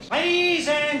Ladies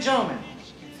and gentlemen,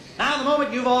 now the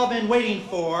moment you've all been waiting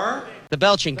for. The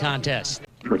belching contest.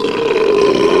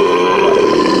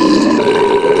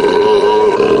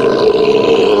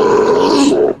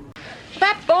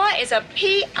 That boy is a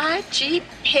P.I.G.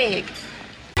 pig.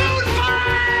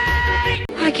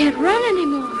 I can't run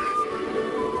anymore.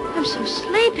 I'm so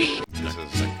sleepy. This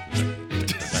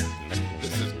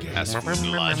is Gas.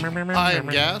 I am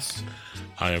Gas.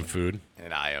 I am Food.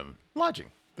 And I am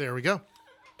Lodging. There we go.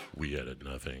 We edit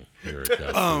nothing here at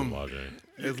Gas Food Lodging.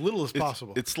 As little as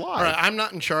possible. It's live. All right, I'm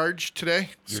not in charge today.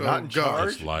 You're not in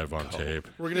charge? It's live on tape.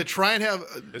 We're going to try and have...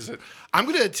 I'm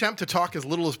going to attempt to talk as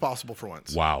little as possible for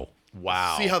once. Wow.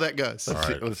 See how that goes.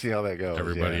 Let's see how that goes.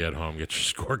 Everybody at home, get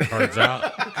your scorecards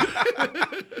out.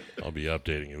 I'll be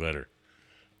updating you later.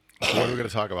 What are we going to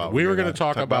talk about? We were going to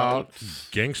talk about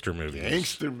gangster movies.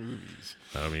 Gangster movies.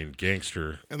 I mean,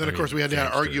 gangster. And then, of course, we had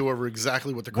to argue over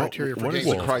exactly what the criteria for what is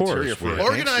gangster. the criteria for a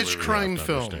Organized gangster movie? crime We have to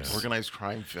films. understand. Organized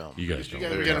crime film. You guys don't.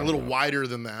 We're getting a little wider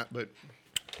than that, but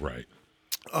Right.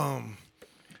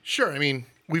 sure. I mean,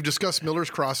 we've discussed Miller's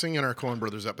Crossing in our Coen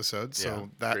Brothers episode, so Yeah,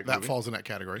 that great movie. falls in that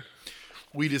category.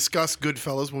 We discussed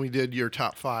Goodfellas when we did your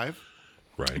top 5.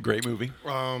 Right. Great movie.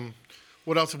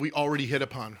 What else have we already hit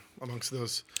upon amongst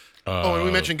those? And we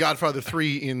mentioned Godfather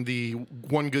 3 in the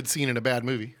one good scene in a bad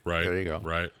movie. Right. There you go.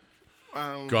 Right.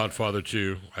 Godfather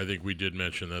 2, I think we did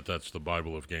mention that that's the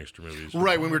Bible of gangster movies.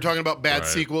 Right, when we were talking about bad Right.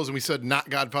 sequels and we said not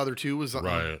Godfather 2 was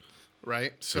Right.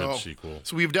 right. So sequel.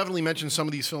 So we've definitely mentioned some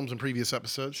of these films in previous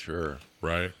episodes. Sure.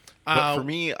 Right. But for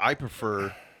me, I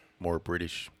prefer more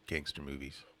British gangster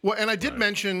movies. Well, and I did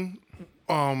mention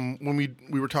when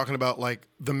we were talking about like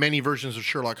the many versions of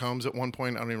Sherlock Holmes at one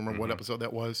point. I don't even remember what episode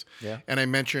that was. Yeah. And I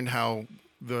mentioned how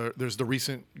there's the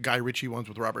recent Guy Ritchie ones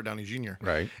with Robert Downey Jr.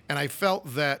 Right. And I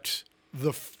felt that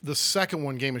the second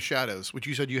one, Game of Shadows, which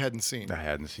you said you hadn't seen, I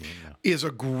hadn't seen it. No. is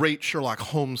a great Sherlock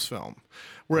Holmes film,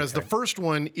 whereas the first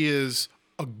one is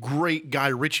a great Guy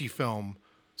Ritchie film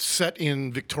set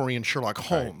in Victorian Sherlock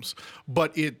Holmes,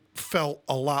 but it felt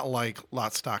a lot like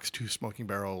Lot, Stocks, Two Smoking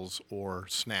Barrels or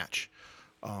Snatch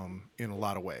in a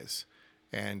lot of ways.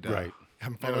 And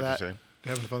having fun with that?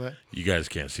 Having fun with that? You guys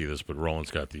can't see this, but Roland's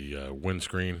got the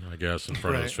windscreen, I guess, in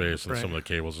front of his face and some of the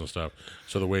cables and stuff.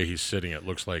 So the way he's sitting, it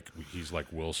looks like he's like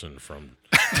Wilson from,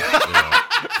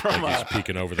 he's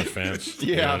peeking over the fence.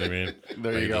 You know what I mean?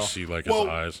 There you you go. just see like his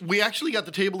eyes. We actually got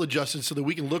the table adjusted so that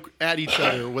we can look at each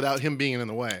other without him being in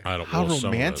the way. I don't How well, some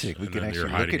of romantic. us. We And can then actually you're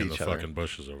look hiding at in the each other. fucking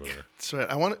bushes over there. That's right.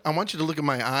 I want you to look at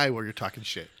my eye while you're talking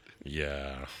shit.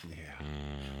 Yeah.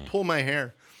 Pull my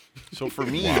hair. So for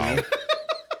me,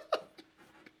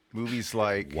 movies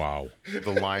like Wow.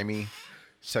 The Limey,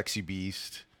 Sexy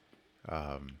Beast,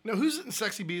 No, who's in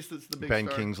Sexy Beast? That's the big Ben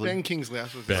star? Kingsley. Ben Kingsley.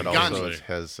 That's what Ben but Gandhi. also Kingsley.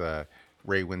 has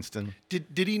Ray Winston. Did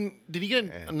he get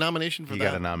a nomination for He that?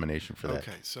 got a nomination for that.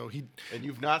 Okay, so he. And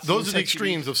you've not seen Those are the Sexy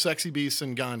extremes Beast? of Sexy Beast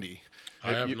and Gandhi.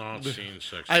 I have not seen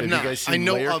Sex. I have you not. guys I seen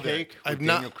know Layer of Cake it. with I've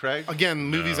Daniel not. Craig? Again,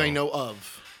 movies I know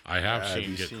of. I have have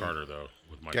seen you Get seen- Carter, though,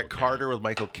 with Michael Get Caine. Carter with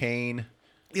Michael Caine.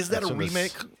 Is that That's a in this-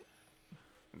 remake?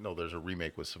 No, there's a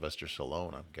remake with Sylvester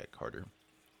Stallone on Get Carter.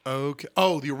 Okay.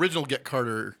 Oh, the original Get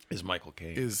Carter Is Michael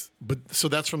Caine. is, but so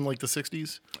that's from like the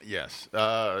 '60s. Yes.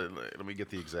 Let me get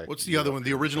the exact. What's the other one?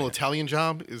 The original Italian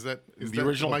Job? Is that The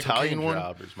original Michael Italian Caine one?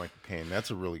 Job is Michael Caine. That's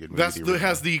a really good movie. That's the the, original.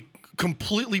 has the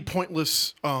completely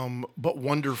pointless but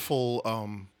wonderful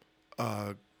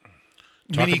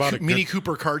Talk about a Mini good-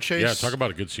 Cooper car chase. Yeah, talk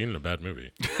about a good scene in a bad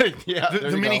movie. yeah,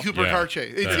 The Mini Cooper Yeah. car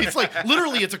chase. It's like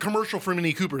literally it's a commercial for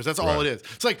Mini Coopers. That's all Right. it is.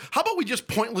 It's like, how about we just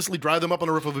pointlessly drive them up on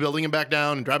the roof of a building and back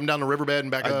down and drive them down the riverbed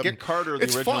and back up? Get Carter. The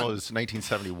It's original fun. is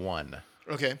 1971.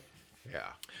 Okay. Yeah.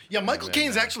 Yeah, Michael And then,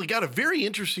 Caine's actually got a very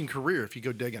interesting career if you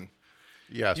go digging.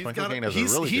 Yes, He's Michael got Caine has a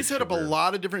really he's good hit up a career.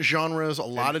 lot of different genres, a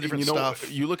lot of And different you know,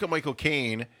 stuff. You look at Michael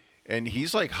Caine, and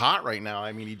he's like hot right now.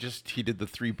 I mean, he did the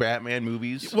 3 Batman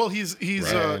movies. Well, he's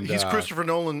And, Christopher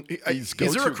Nolan. he's Is there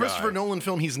a go-to Christopher guy. Nolan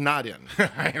film he's not in?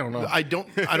 I don't know. I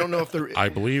don't know if there. I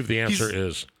believe the answer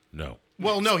He's- is no.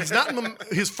 Well, no, he's not in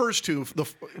his first two,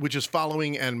 which is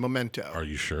Following and Memento. Are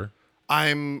you sure?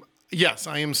 Yes,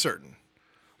 I am certain.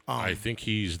 I think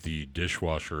he's the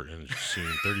dishwasher in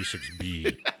scene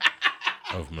 36B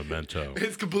of Memento.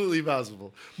 It's completely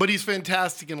possible, but he's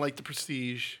fantastic in like The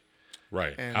Prestige.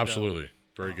 Right. And, Absolutely.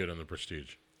 Very good in The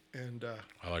Prestige. And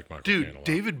I like Michael Caine a dude, lot.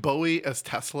 David Bowie as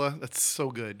Tesla, that's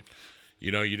so good.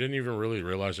 You know, you didn't even really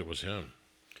realize it was him,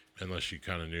 unless you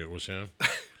kind of knew it was him.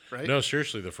 Right? No,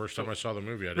 seriously, the first time I saw the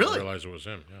movie, I didn't Really? realize it was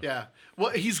him. Yeah. Yeah.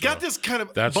 Well, he's got this kind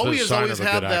of. That's the Bowie has sign always of a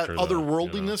had good that actor, though,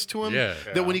 otherworldliness to him. Yeah.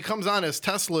 That when he comes on as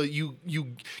Tesla,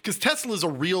 because Tesla is a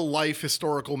real life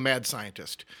historical mad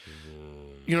scientist.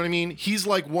 You know what I mean? He's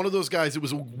like one of those guys that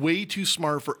was way too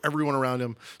smart for everyone around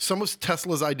him. Some of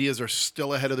Tesla's ideas are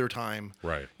still ahead of their time.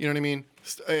 Right. You know what I mean?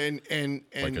 And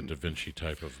like a Da Vinci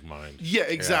type of mind. Yeah,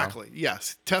 exactly. Yeah.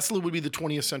 Yes. Tesla would be the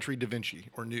 20th century Da Vinci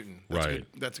or Newton.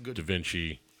 That's a good. Da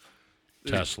Vinci,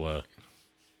 Tesla,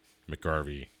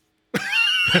 McGarvey.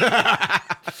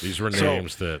 These were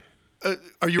names that.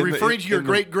 Are you referring to your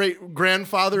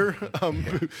great-great-grandfather?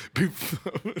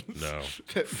 No.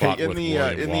 In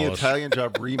the Italian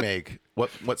Job remake,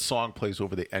 what song plays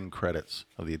over the end credits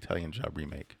of the Italian Job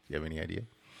remake? Do you have any idea?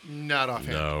 Not offhand.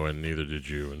 No, and neither did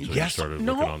you until you started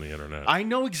looking on the internet. I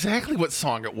know exactly what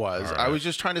song it was. Right. I was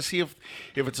just trying to see if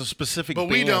it's a specific but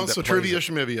band we don't, that so plays trivia it.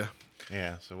 schmivia.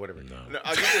 Yeah, so whatever. No.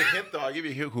 I'll give you a hint, though. I'll give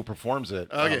you a hint who performs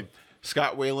it. Okay.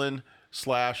 Scott Weiland /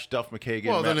 Duff McKagan.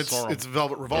 Well, Matt then Sorum. it's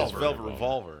Velvet Revolver. It's Velvet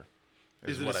Revolver.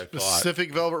 Is it what a I thought.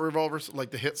 specific Velvet Revolver, like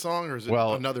the hit song, or is it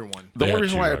another one? The only had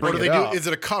reason two, why I right? bring What do it they do? up, Is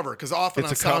it a cover? Because often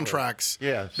on it's a cover. soundtracks,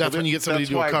 Yeah, that's when you get somebody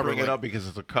to do a cover. That's why I bring it like up, because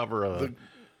it's a cover of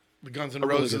the Guns N' a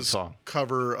really good Roses song.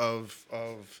 cover of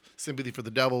 "Sympathy for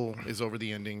the Devil" is over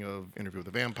the ending of "Interview with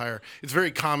the Vampire." It's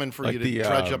very common for Like you to the,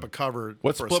 dredge up a cover.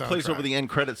 what for a plays soundtrack. over the end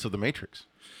credits of The Matrix?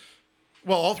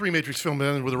 Well, all three Matrix films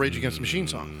end with a Rage Against the Machine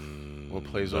song. What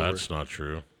plays over? That's not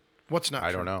true. What's not? I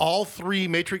true? don't know. All three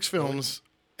Matrix films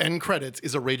end credits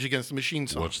is a Rage Against the Machine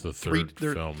song. What's the third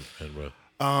film end with?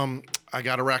 I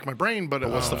got to rack my brain, but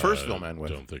What's the first film end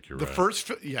with? Don't think you're The right. first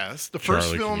first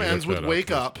Charlie, film can you ends look with that up, "Wake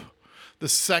please? Up." The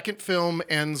second film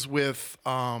ends with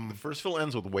The first film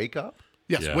ends with "Wake Up."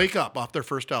 Yeah. "Wake Up" off their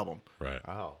first album. Right.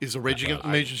 Wow. Is a Rage Against the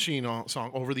Machine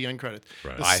song over the end credits.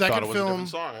 Right. The I thought second it was a film, different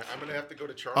song. I'm gonna have to go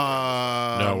to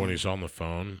Charlie. No, when he's on the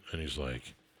phone and he's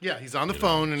like, he's on the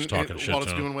phone he's and talking shit while to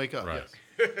it's him. doing "Wake Up." Right.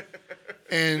 Yes.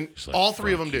 And He's like, all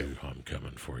three of them "Fuck do. you, I'm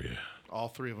coming for you. All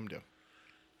three of them do.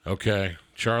 Okay,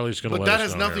 Charlie's gonna. But let that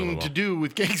us has know here in a nothing to little. do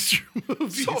with gangster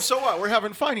movies. So what? We're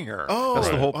having fun here. Oh, that's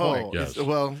the whole oh, point. Yes.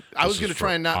 Well, I was This going is to try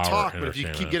for and not our talk, but if you keep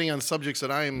entertainment. getting on subjects that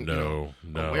I am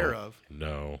aware of.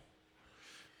 No.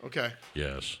 Okay.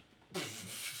 Yes.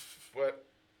 But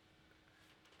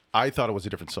I thought it was a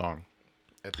different song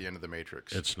at the end of The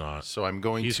Matrix. It's not. So I'm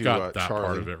going He's to got that Charlie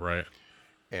part of it right.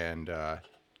 and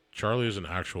Charlie is an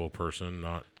actual person,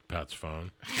 not Pat's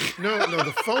phone. No,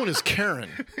 the phone is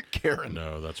Karen. Karen.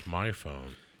 No, that's my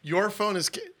phone. Your phone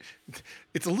is.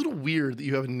 It's a little weird that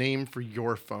you have a name for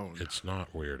your phone. It's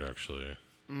not weird, actually.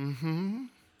 Mm-hmm.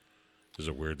 Is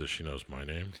it weird that she knows my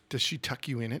name? Does she tuck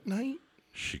you in at night?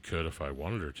 She could if I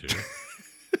wanted her to.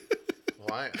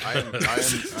 Well, I'm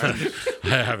I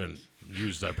haven't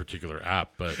used that particular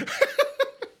app, but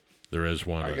there is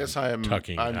one. I guess I'm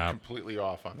tucking app. completely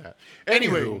off on that.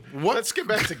 Anyway, Anywho, let's get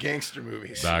back to gangster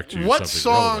movies. Back to What something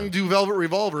song relevant. do Velvet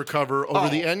Revolver cover over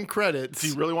the end credits? Do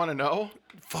you really want to know?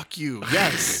 Fuck you.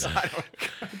 Yes.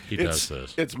 He does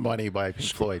this? It's "Money" by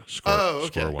Pink Floyd. Score,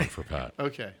 okay. score one for Pat.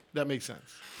 Okay, that makes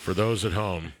sense. For those at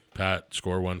home, Pat,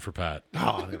 score one for Pat.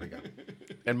 Oh, there we go.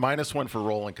 And -1 for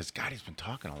Roland, because God, he's been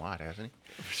talking a lot, hasn't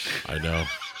he? I know.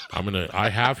 I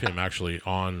have him actually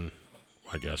on,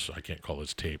 I guess I can't call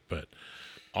this tape, but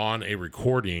on a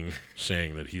recording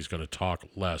saying that he's going to talk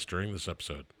less during this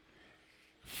episode.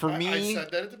 For me,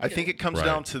 said that at the I think it comes Right.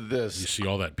 down to You this: see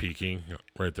all that peeking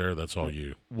right there? That's all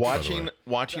you. watching It's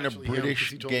a actually him, 'cause British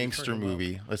he told me to gangster turn him up.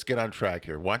 movie. Let's get on track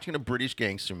here. Watching a British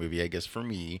gangster movie, I guess for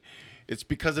me, it's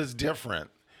because it's different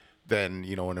than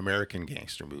an American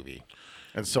gangster movie,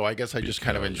 and so I guess I just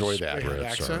kind of enjoy that. They have Brits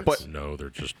accents? are, But- no, they're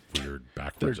just weird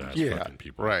backwards ass Yeah, fucking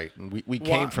people. right. And we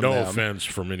came from No them. offense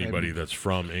from anybody that's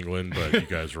from England, but you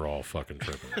guys are all fucking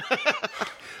tripping.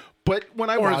 But when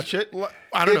I Or watch it,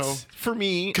 I don't it's- For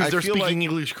me, Because I they're feel speaking like,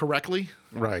 English correctly.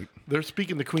 right, They're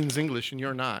speaking the Queen's English, and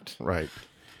you're not. right.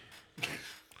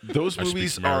 Those I speak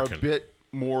movies are a American. bit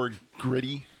more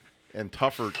gritty and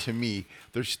tougher to me.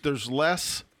 There's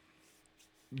less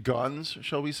guns,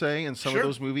 shall we say, in some Sure. of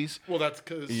those movies. Well, that's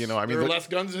because I mean, there are look- less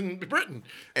guns in Britain.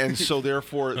 And so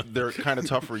therefore they're kind of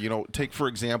tougher. Take for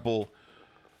example,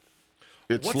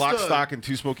 it's What's Lock, the- Stock, and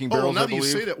Two Smoking Oh, Barrels. now I that you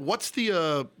believe. say that, what's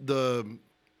the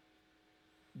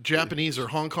Japanese or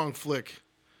Hong Kong flick?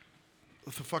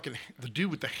 The dude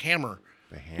with the hammer.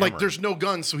 The hammer. Like, there's no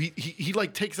guns, so he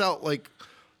like takes out like.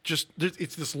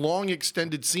 It's this long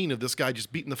extended scene of this guy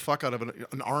just beating the fuck out of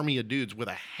an army of dudes with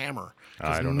a hammer I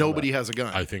because don't know nobody has a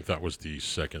gun. I think that was the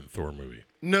second Thor movie.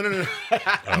 No.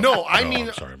 No, I oh, mean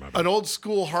I'm sorry, my bad. an old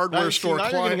school hardware store Now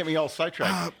you're gonna client. get me all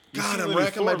sidetracked. You God, see I'm the new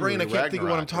racking my Thor brain. I movie, can't think of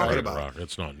what I'm Ragnarok, talking right? about. Ragnarok.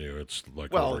 It's not new. It's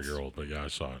like Well, over a it's- year old, but yeah, I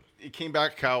saw it. It came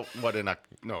back out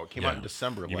it came out in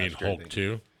December of You last mean year. I Hulk think.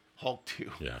 2? Hulk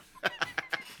 2. Yeah.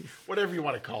 Whatever you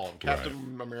want to call him.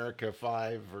 Captain America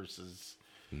 5 versus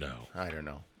No. I don't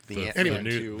know. the Anyway.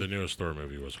 Ant-Man 2. The newest Thor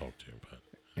movie was Hulk too, but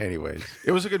Anyways,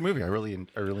 it was a good movie. I really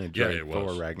enjoyed it Thor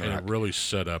was. Ragnarok. And it really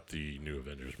set up the new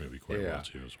Avengers movie quite well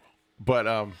too as well. But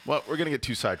well, we're gonna get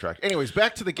too sidetracked. Anyways,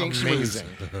 back to the gangster movies.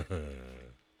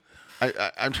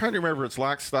 I'm trying to remember if it's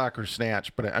Lock, Stock, or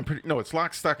Snatch, but it's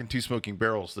Lock, Stock, and Two Smoking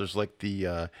Barrels. There's like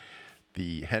the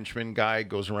henchman guy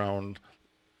goes around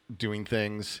doing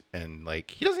things, and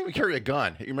like he doesn't even carry a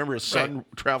gun. You remember his son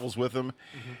travels with him.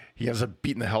 Mm-hmm. He ends up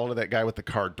beating the hell out of that guy with the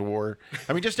car door.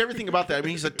 I mean, just everything about that. I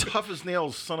mean, he's a tough as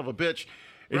nails son of a bitch.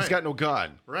 And he's got no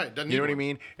gun. Right. You know what I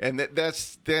mean? And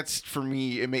that's for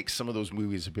me, it makes some of those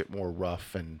movies a bit more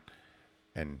rough and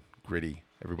gritty.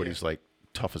 Everybody's like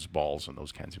tough as balls in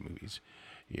those kinds of movies,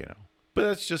 you know. But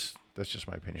that's just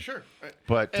my opinion. Sure.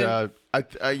 But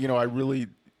I really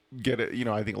get it. You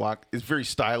know, I think Lock is very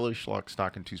stylish. Lock,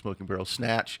 Stock, and Two Smoking Barrels.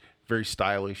 Snatch, very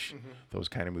stylish. Mm-hmm. Those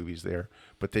kind of movies there.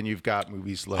 But then you've got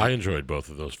movies like I enjoyed both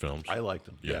of those films. I liked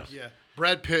them. Yeah. Yeah.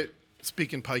 Brad Pitt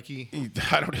speaking pikey.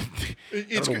 I don't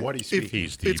know what he's speaking.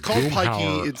 He's the It's called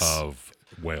pikey. Boomhauer of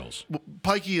Wales.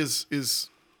 Pikey is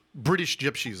British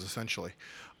gypsies essentially.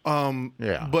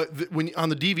 Yeah. But when on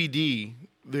the DVD,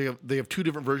 they have two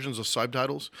different versions of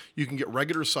subtitles. You can get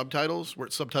regular subtitles where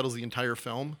it subtitles the entire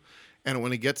film, and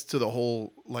when it gets to the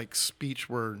whole like speech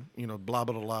where blah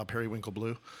blah blah periwinkle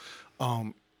blue,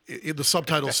 the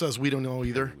subtitle says we don't know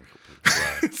either.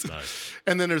 Nice.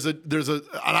 And then there's an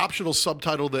optional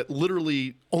subtitle that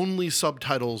literally only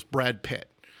subtitles Brad Pitt.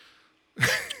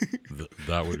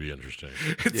 That would be interesting.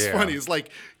 It's funny. It's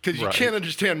like because you can't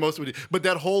understand most of it, but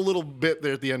that whole little bit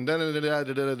there at the end,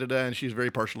 and she's very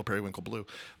partial to Periwinkle Blue.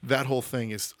 That whole thing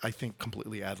is, I think,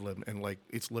 completely ad lib, and like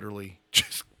it's literally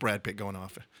just Brad Pitt going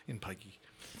off in pikey.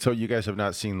 So you guys have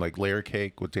not seen like Layer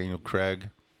Cake with Daniel Craig?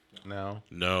 No.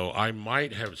 No, I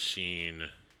might have seen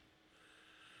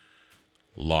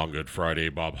Long Good Friday,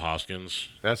 Bob Hoskins.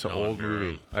 That's an old Mirren.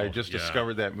 movie. I just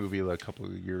discovered that movie like a couple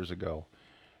of years ago.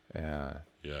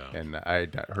 And I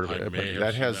heard of I it. may But have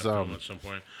that seen has that film at some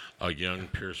point. A young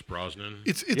Pierce Brosnan.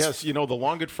 It's yes, the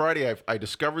Long Good Friday. I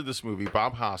discovered this movie.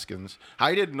 Bob Hoskins.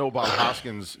 I didn't know Bob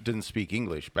Hoskins didn't speak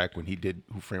English back when he did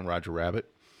Who Framed Roger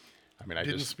Rabbit. I mean, I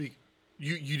didn't just speak.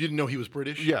 You didn't know he was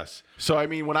British? Yes. So I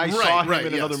mean, when I saw him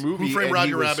in another movie, Who Framed and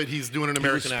Roger Rabbit, he's doing an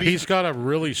American accent. He's got a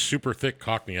really super thick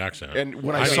Cockney accent. And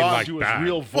when I saw him do his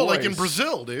real voice, well, like in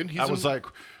Brazil, dude, I was like,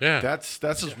 that's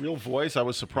his real voice. I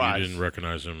was surprised. You didn't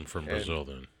recognize him from Brazil,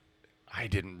 then? I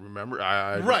didn't remember.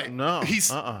 No. He's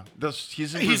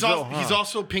he's in Brazil. He's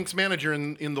also Pink's manager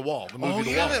in The Wall. The movie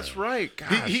The yeah, Wall. that's right.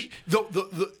 Gosh.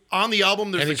 The on the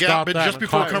album there's And a he's gap, got but just that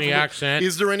before Cockney comfortable. accent.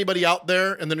 Is there anybody out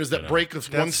there? And then there's that break of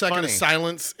 1 second funny. of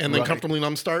silence, and then Comfortably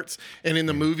Numb starts. And in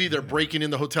the movie, they're breaking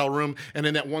in the hotel room, and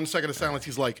in that 1 second of silence,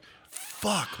 he's like,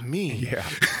 "Fuck me." Yeah,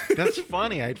 that's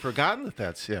funny. I'd forgotten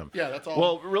that's him. Yeah, that's all.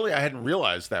 Well, really, I hadn't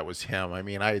realized that was him. I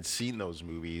mean, I had seen those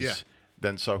movies. Yeah.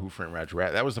 Then saw Who Framed Roger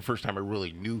Rabbit. That was the first time I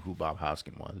really knew who Bob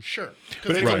Hoskins was. Sure,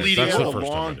 But it's it's a Right, leading that's the role.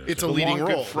 first time I did. It's a The leading Long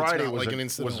Good role. Friday it's not was like an was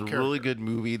incidental a character. really good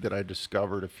movie that I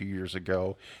discovered a few years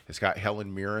ago. It's got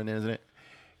Helen Mirren in it,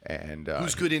 and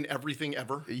Who's good in everything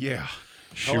ever? Yeah,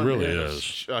 She really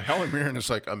is. Helen Mirren is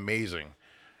like amazing.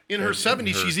 In her In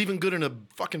 70s, her- she's even good in a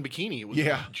fucking bikini.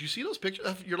 Yeah. Did you see those pictures?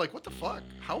 You're like, what the fuck?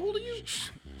 How old are you?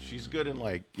 She's good in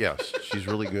she's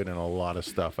really good in a lot of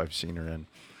stuff I've seen her in.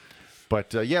 But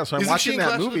so I'm Isn't she watching in that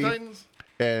Clash of the movie, Titans?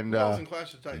 and Who else in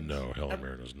Clash of the Titans? No, Helen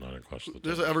Mirren is not in Clash of the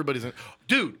There's Titans. everybody's in.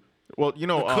 Dude, well, the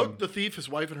cook, the thief, his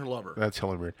wife, and her lover. that's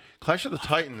Helen Mirren. Clash of the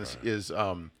Titans is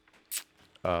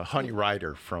Honey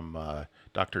Rider from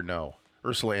Dr. No,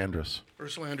 Ursula Andress.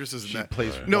 Ursula Andress is in She that.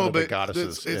 plays no, one of the but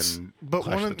goddesses it's, in but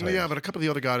Clash one of the of, yeah, Titans. but a couple of the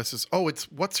other goddesses. Oh,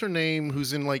 it's what's her name?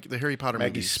 Who's in like the Harry Potter Maggie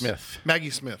movies? Smith. Maggie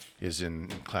Smith. Is in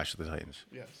Clash of the Titans.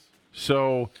 Yes.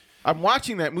 So I'm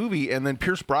watching that movie, and then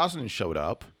Pierce Brosnan showed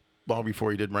up long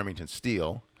before he did Remington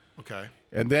Steele. Okay.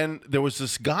 And then there was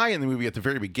this guy in the movie at the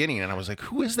very beginning, and I was like,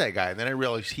 who is that guy? And then I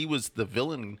realized he was the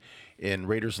villain in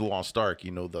Raiders of the Lost Ark,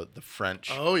 the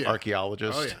French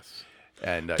archaeologist. Oh, yes.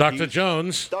 And Dr.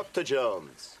 Jones. Dr.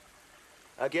 Jones.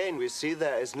 Again, we see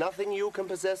there is nothing you can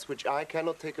possess which I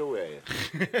cannot take away.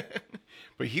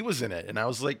 But he was in it, and I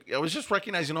was just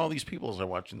recognizing all these people as I'm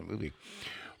watching the movie.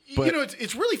 But,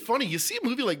 it's really funny. You see a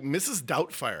movie like Mrs.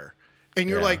 Doubtfire, and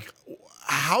you're Yeah. like,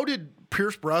 how did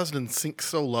Pierce Brosnan sink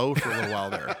so low for a little while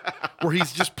there? Where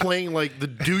he's just playing like the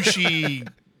douchey,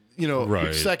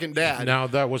 Right. second dad. Now,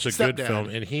 that was a good Stepdad. film,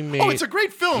 and he made... Oh, it's a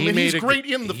great film, and he's great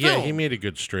in the film. Yeah, he made a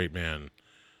good straight man,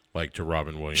 like to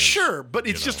Robin Williams. Sure, but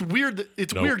it's just weird.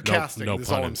 It's weird casting.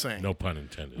 Is all I'm saying. No pun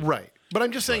intended. Right, but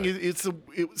I'm just saying it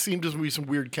seemed to be some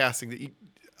weird casting that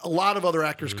a lot of other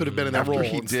actors could have been in that After role.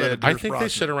 he instead of did- I Pierce think they Brosnan.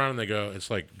 sit around and they go, it's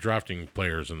like drafting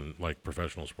players in like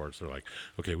professional sports. They're like,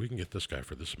 okay, we can get this guy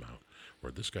for this amount,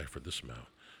 or this guy for this amount.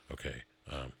 Okay,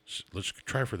 let's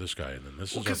try for this guy, and then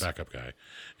this is our backup guy.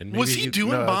 And maybe Was he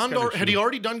doing no, that's Bond, kinda or had he true.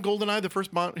 already done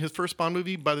GoldenEye, his first Bond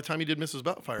movie, by the time he did Mrs.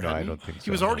 Doubtfire? No, hadn't I he? don't think so.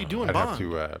 He was already doing I'd Bond.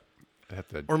 have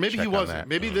to Or maybe check he on wasn't. that.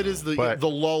 Maybe that is the But-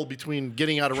 lull between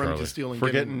getting out of Remington Charlie. Steel and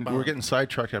We're getting getting Bond. we're getting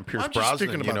sidetracked on Pierce I'm just Brosnan.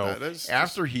 thinking You about know, that. That's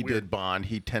after he weird. did Bond,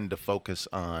 he tended to focus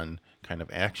on kind of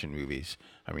action movies.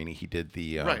 I mean, he did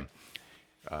the Right.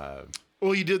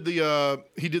 Well, he did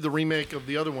the remake of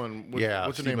the other one. Yeah,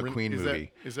 what's the Steve name? McQueen is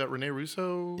movie. Is that Rene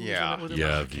Russo? Is Yeah. in it with him?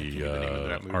 yeah, think of the name of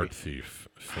that the movie. art thief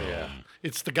film. Yeah.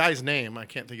 It's the guy's name. I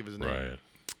can't think of his name. Right.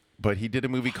 But he did a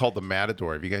movie called The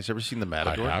Matador. Have you guys ever seen The I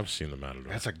Matador? have seen The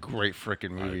Matador. That's a great freaking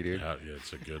movie, dude. Yeah,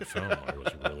 it's a good film. I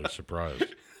was really surprised.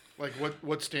 Like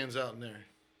what stands out in there?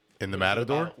 In The What is it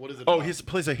Matador? about? What is it Oh, about? he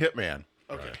plays a hitman.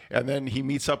 Okay. And then he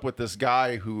meets up with this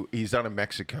guy who he's down in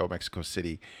Mexico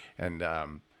City, and I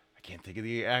can't think of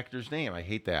the actor's name. I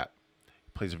hate that. He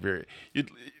plays a very.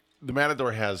 The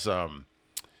Matador has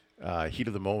 "Heat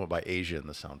of the Moment" by Asia in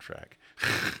the soundtrack,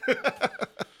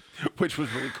 which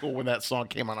was really cool when that song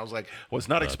came on. I was like, was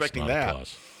not That's expecting not a that.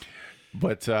 plus.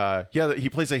 But yeah, he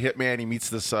plays a hitman. He meets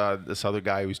this this other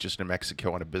guy who's just in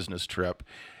Mexico on a business trip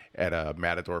at a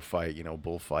matador fight,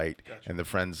 bullfight. Gotcha. And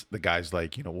the guy's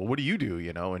like, well, what do you do?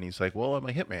 And he's like, well, I'm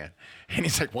a hitman. And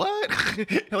he's like, what?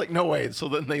 You're like, no way. And so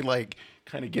then they like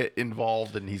kind of get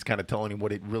involved, and he's kind of telling him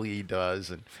what it really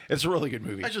does. And it's a really good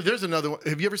movie. Actually, there's another one.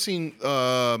 Have you ever seen?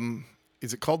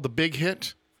 Is it called The Big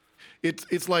Hit?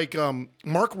 It's like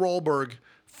Mark Wahlberg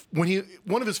when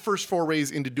one of his first forays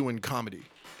into doing comedy.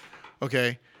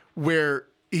 Okay, where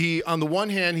he on the one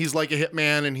hand he's like a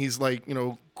hitman and he's like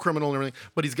criminal and everything,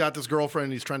 but he's got this girlfriend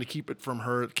and he's trying to keep it from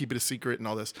her, keep it a secret and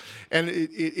all this. And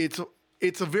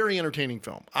it's a very entertaining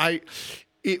film.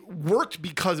 It worked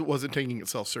because it wasn't taking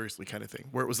itself seriously, kind of thing,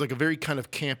 where it was like a very kind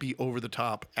of campy, over the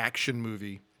top action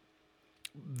movie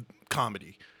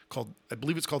comedy called, I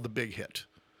believe it's called The Big Hit.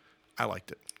 I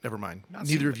liked it. Never mind.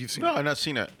 Neither of you've seen No, it. I've not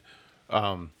seen it.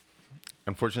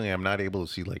 Unfortunately, I'm not able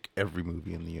to see like every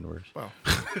movie in the universe. Well,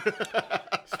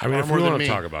 I mean, if more we than want to me.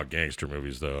 talk about gangster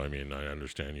movies, though, I mean, I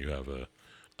understand you have a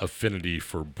affinity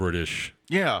for British,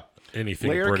 Yeah,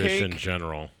 anything Layer British Cake, in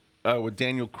general. with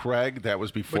Daniel Craig, that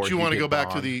was before. but you he want to did go back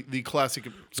to Bond. the classic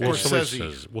Well,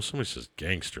 Scorsese. somebody says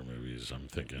gangster movies. I'm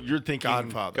thinking. You're thinking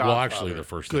Godfather. Well, actually, the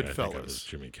first thing I think of Goodfellas. is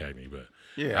Jimmy Cagney, but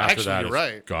Yeah. after Actually, that, you're it's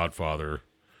right. Godfather,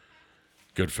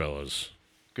 Goodfellas.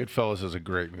 Goodfellas is a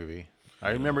great movie. I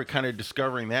remember kind of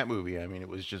discovering that movie. I mean, it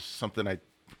was just something I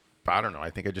don't know. I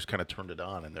think I just kind of turned it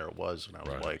on, and there it was, and I was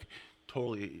Right. like,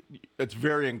 totally. It's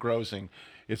very engrossing.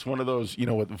 It's one of those,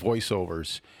 with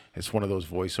voiceovers. It's one of those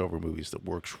voiceover movies that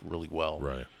works really well.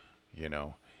 Right.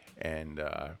 And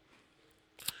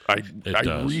It I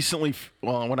does. recently,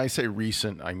 well, when I say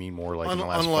recent, I mean more like in the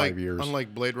last unlike 5 years.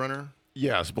 unlike Blade Runner,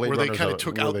 Yes, Blade where they Runner's kind a- of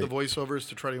took where out they- the voiceovers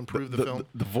to try to improve the film.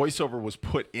 The voiceover was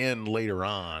put in later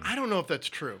on. I don't know if that's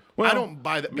true. Well, I don't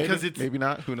buy that maybe- because it's maybe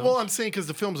not. Who knows? Well, I'm saying because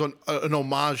the film's an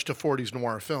homage to 40s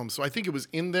noir films, so I think it was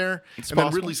in there, It's and then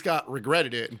possible. Ridley Scott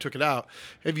regretted it and took it out.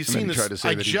 Have you then seen he this? tried to say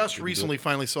I that he just didn't do recently it.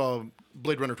 finally saw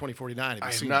Blade Runner 2049. Have you I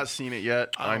have seen not it? seen it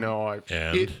yet. I know.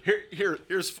 And It-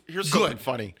 Here's Good. something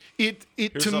funny. It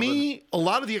Here's to something- me, a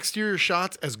lot of the exterior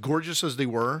shots, as gorgeous as they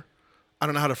were, I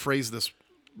don't know how to phrase this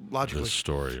logically. The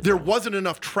story, There right. wasn't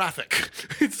enough traffic,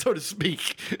 so to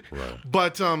speak. Right.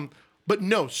 But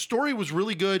no, story was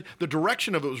really good. The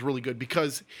direction of it was really good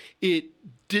because it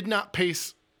did not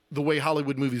pace the way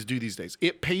Hollywood movies do these days.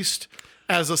 It paced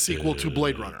as a sequel to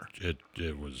Blade Runner.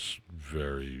 It was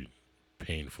very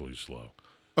painfully slow.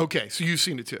 Okay, so you've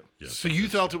seen it too. Yes, So I you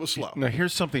did felt it was slow. Now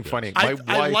here's something funny. My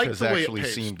I wife liked has the way it actually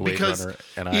paced seen Blade because Runner,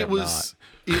 and I it have was.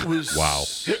 It was Wow.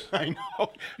 not. I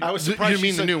know. I was You surprised. she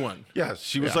mean the said- new one? Yes,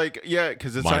 she was Yeah. like, yeah,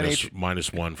 because it's Minus, on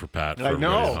minus one for Pat. For I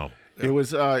everybody at know. home. It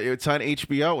was it's on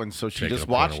HBO, and so she Taking just a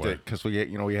point watched away. it because we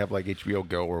have like HBO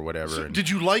Go or whatever. So and did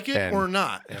you like it and- or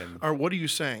not? and- Or what are you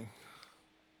saying?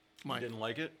 Mike. didn't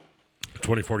like it?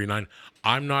 2049.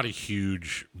 I'm not a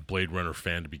huge Blade Runner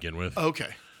fan to begin with. Okay.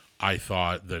 I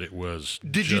thought that it was.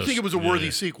 Did you think it was a worthy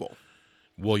yeah. sequel?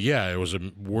 Well, yeah, it was a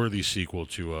worthy sequel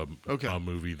to Okay. a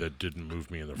movie that didn't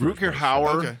move me in the first Rutger place.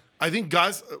 Hauer. Okay. I think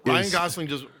Ryan Gosling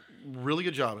does a really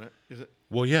good job in it. Is it?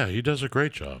 Well, yeah, he does a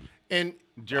great job. And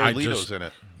Jared I Leto's just- in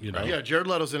it. You know, yeah, Jared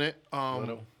Leto's in it.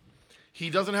 He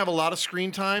doesn't have a lot of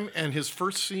screen time, and his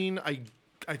first scene, I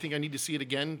think I need to see it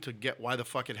again to get why the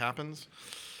fuck it happens.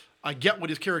 I get what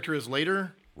his character is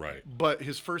later, right. but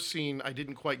his first scene, I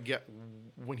didn't quite get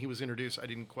when he was introduced, I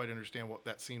didn't quite understand what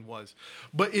that scene was.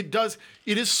 But it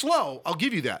is slow. I'll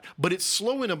give you that. But it's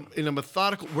slow in a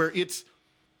methodical where it's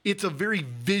a very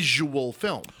visual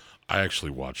film. I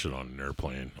actually watched it on an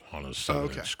airplane on a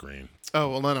 7-inch screen. Oh,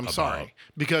 well, then I'm sorry.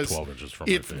 Because 12 inches from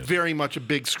it's my face. very much a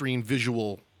big screen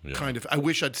visual kind of. I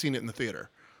wish I'd seen it in the theater.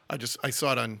 I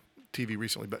saw it on TV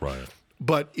recently,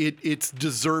 but it's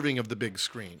deserving of the big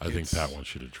screen. I think Pat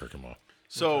wants you to trick him off.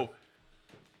 So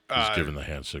he's giving the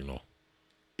hand signal.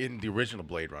 In the original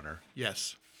Blade Runner,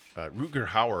 Yes. Rutger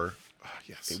Hauer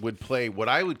Yes. would play what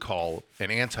I would call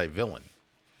an anti-villain.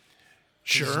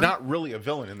 Sure. He's not really a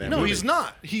villain in that No, movie. he's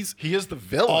not. He is the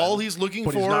villain. All he's looking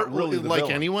but for, he's not really the like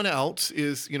villain. anyone else,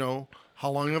 is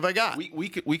how long have I got? We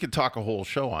could talk a whole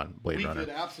show on Blade We Runner.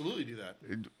 could absolutely do that.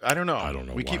 I don't know. I don't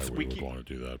know we why keep, we would want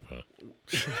to do that, but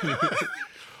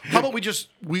How about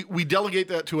we delegate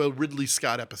that to a Ridley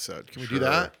Scott episode? Can we do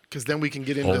that? Because then we can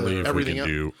get into only if everything we can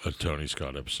else. do a Tony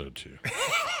Scott episode too.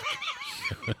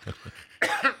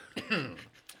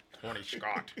 Tony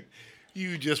Scott.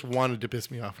 You just wanted to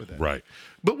piss me off with that, Right.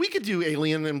 But we could do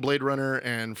Alien and Blade Runner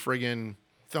and friggin'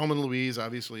 Thelma and Louise,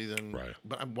 obviously. Then, Right.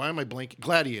 But why am I blanking?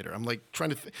 Gladiator. I'm like trying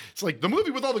to. It's like the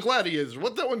movie with all the gladiators.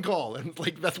 What's that one called? And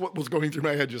like that's what was going through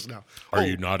my head just now. Are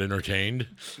you not entertained?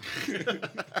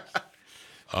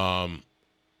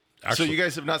 So you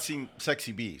guys have not seen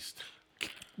Sexy Beast?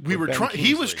 We were Ben trying.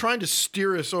 He was Kingsley. trying to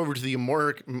steer us over to the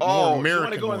more Oh, American. you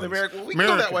want to go in the ones. American? Well, we can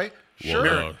go that way. Sure.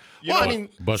 Well, Well, I mean,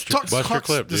 bust your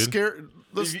clip, the dude. scare.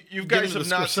 You get guys into have the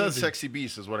not seen Scorsese. Sexy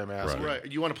Beast, is what I'm asking. Right.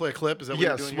 You want to play a clip? Is that what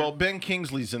you're Yes. doing? Well, Ben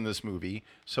Kingsley's in this movie.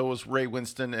 So was Ray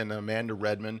Winston and Amanda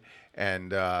Redman.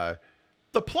 And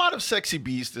the plot of Sexy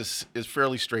Beast is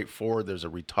fairly straightforward. There's a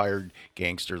retired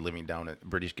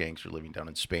British gangster living down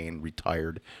in Spain,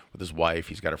 retired with his wife.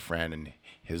 He's got a friend and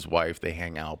his wife. They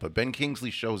hang out. But Ben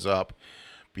Kingsley shows up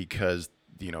because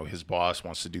his boss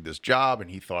wants to do this job,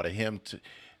 and he thought of him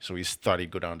so he thought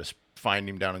he'd go down to find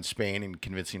him down in Spain and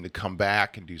convince him to come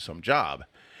back and do some job.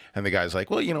 And the guy's like,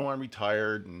 well, I'm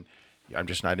retired and I'm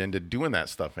just not into doing that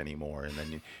stuff anymore. And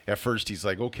then at first he's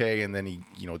like, okay. And then he,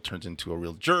 turns into a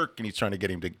real jerk and he's trying to get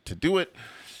him to do it.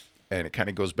 And it kind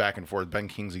of goes back and forth. Ben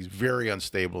Kingsley's very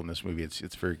unstable in this movie. It's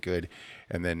very good.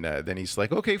 And then he's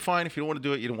like, okay, fine. If you don't want to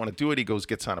do it, you don't want to do it. He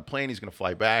gets on a plane. He's going to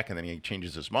fly back. And then he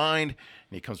changes his mind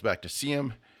and he comes back to see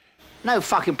him. No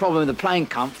fucking problem with the plane,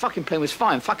 cunt. Fucking plane was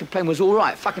fine. Fucking plane was all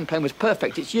right. Fucking plane was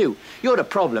perfect. It's you. You're the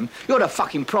problem. You're the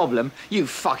fucking problem. You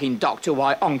fucking Dr.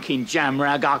 White, onking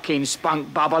jamrag, arcing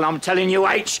spunk bubble. I'm telling you,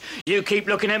 H. You keep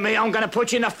looking at me, I'm going to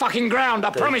put you in the fucking ground.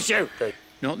 I promise you.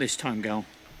 Not this time, girl.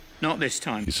 Not this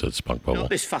time. He said spunk bubble.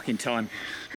 Not this fucking time.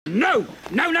 No!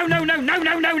 No, no, no, no, no,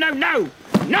 no, no, no, no!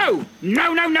 No!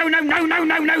 No, no, no, no, no, no, no,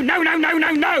 no, no, no, no,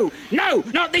 no, no! No!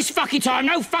 Not this fucking time!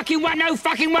 No fucking way! No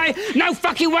fucking way! No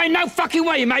fucking way! No fucking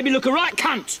way! You made me look a right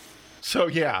cunt! So,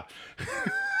 yeah.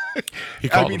 He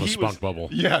called him a spunk bubble.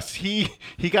 Yes, he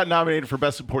got nominated for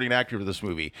Best Supporting Actor for this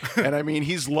movie. And, I mean,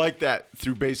 he's like that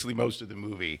through basically most of the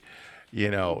movie.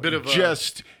 Bit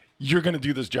of you're going to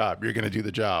do this job. You're going to do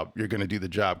the job. You're going to do the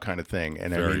job kind of thing.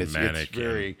 And Very I mean, it's manic,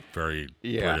 very very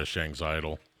British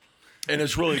anxietal. And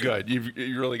it's really good. You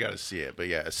really got to see it. But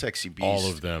yeah, Sexy Beast. All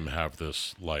of them have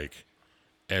this like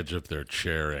edge of their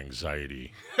chair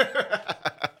anxiety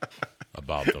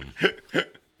about them.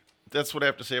 That's what I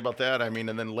have to say about that. I mean,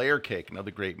 and then Layer Cake, another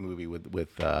great movie with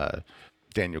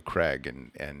Daniel Craig,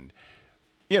 and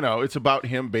it's about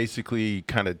him basically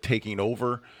kind of taking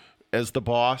over as the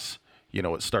boss.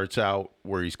 It starts out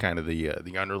where he's kind of the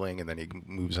underling, and then he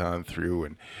moves on through.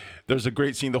 And there's a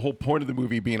great scene. The whole point of the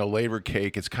movie being a layer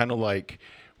cake, it's kind of like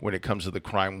when it comes to the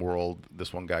crime world.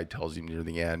 This one guy tells him near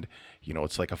the end,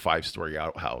 it's like a 5-story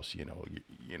outhouse.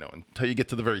 Until you get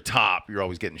to the very top, you're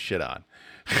always getting shit on.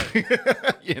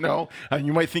 And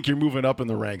you might think you're moving up in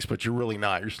the ranks, but you're really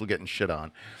not. You're still getting shit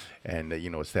on. And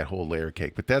it's that whole layer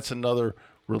cake. But that's another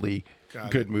really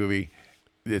good movie.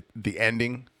 The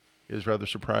ending is rather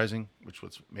surprising, which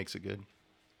makes it good.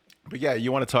 But yeah, you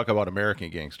want to talk about American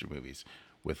gangster movies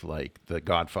with like the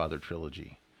Godfather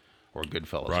trilogy or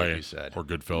Goodfellas, Right. like you said. Or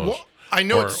Goodfellas. Well, I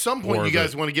know Or- at some point or you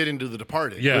guys the- want to get into The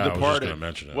Departed. Yeah, The I was just Departed. going to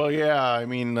mention it. Well, yeah, I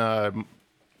mean,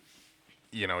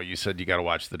 you said you got to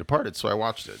watch The Departed, so I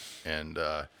watched it. And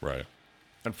right.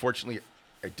 unfortunately,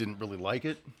 I didn't really like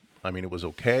it. I mean, it was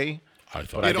okay. I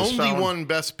thought But It I just only found- won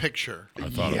Best Picture. I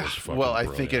thought it was fucking well, I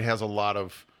think brilliant. it has a lot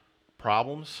of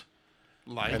problems.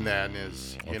 Like, And then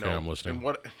is, Okay, I'm listening. and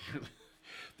what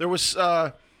there was,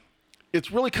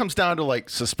 it really comes down to like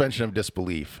suspension of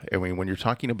disbelief. I mean, when you're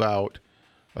talking about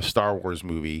a Star Wars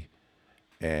movie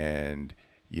and,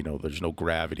 there's no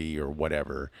gravity or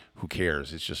whatever, who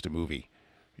cares? It's just a movie.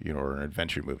 or an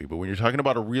adventure movie. But when you're talking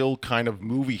about a real kind of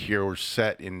movie here or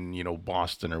set in,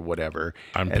 Boston or whatever,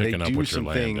 I'm and picking they up do what you're some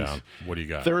laying things, down. What do you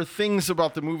got? There are things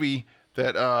about the movie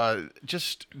that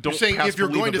just don't You're saying pass if you're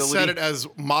going to set believability. it as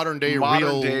modern day,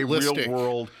 real realistic,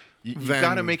 world, you then-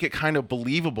 got to make it kind of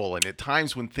believable. And at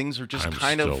times when things are just I'm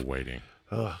kind still of waiting.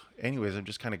 anyways, I'm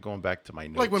just kind of going back to my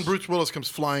notes. like when Bruce Willis comes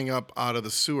flying up out of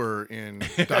the sewer in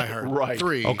Die Hard Right.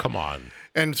 3. Oh, come on.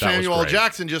 And That was Samuel L. great.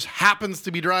 Jackson just happens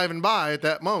to be driving by at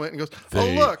that moment and goes, "Oh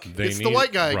look, it's the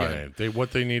white guy again." Right.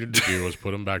 What they needed to do was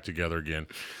put them back together again,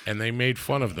 and they made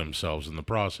fun of themselves in the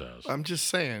process. I'm just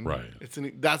saying, Right.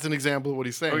 That's an example of what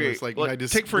he's saying. Okay, It's like well, I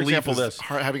just take for believe example is this.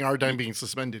 having a hard time being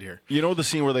suspended here. You know the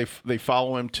scene where they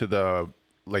follow him to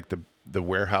the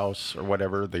warehouse or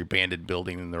whatever, the abandoned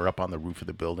building, and they're up on the roof of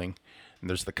the building, and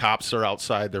there's the cops are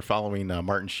outside. They're following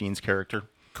Martin Sheen's character.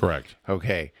 Correct.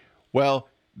 Okay. Well,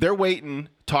 they're waiting,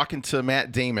 talking to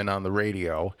Matt Damon on the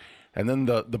radio, and then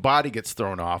the body gets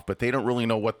thrown off, but they don't really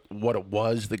know what it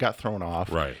was that got thrown off.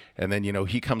 Right. And then,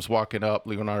 he comes walking up,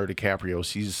 Leonardo DiCaprio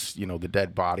sees, the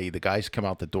dead body. The guys come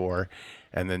out the door,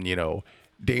 and then,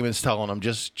 Damon's telling them,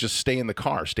 just stay in the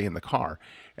car, stay in the car.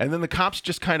 And then the cops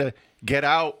just kind of get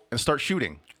out and start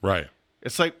shooting. Right.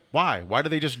 It's like, why? Why do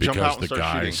they just jump out and Because the start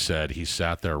guy shooting? said he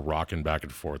sat there rocking back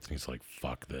and forth, and he's like,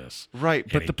 fuck this. Right,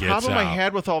 And but he the gets problem I out.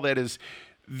 had with all that is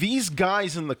these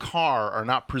guys in the car are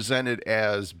not presented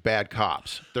as bad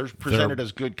cops. They're presented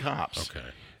as good cops. Okay.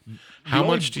 How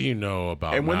only- much do you know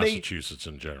about and when they- Massachusetts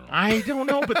in general? I don't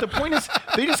know, but the point is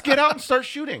they just get out and start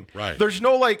shooting. Right. There's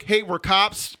no like, hey, we're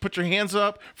cops, put your hands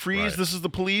up, freeze, Right. this is the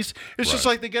police. It's just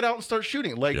Right. like they get out and start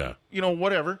shooting. Like, Yeah.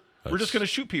 whatever. We're just That's- going to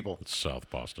shoot people. It's South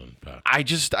Boston, Pat. I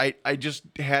just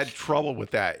had trouble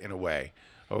with that in a way.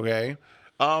 Okay.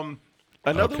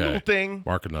 Another Okay. little thing.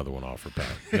 Mark another one off for Pat.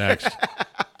 Next.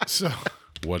 So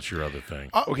What's your other thing?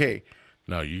 Okay.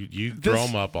 No, you throw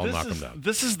them up, I'll knock them down.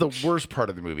 This is the worst part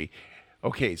of the movie.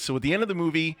 Okay, so at the end of the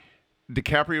movie,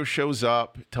 DiCaprio shows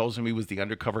up, tells him he was the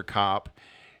undercover cop,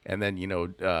 and then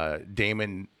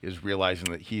Damon is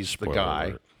realizing that he's Spoiler the guy.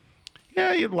 alert.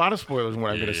 Yeah, a lot of spoilers in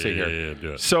what I'm going to say here. Yeah,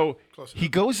 do it. So he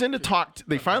goes in to talk.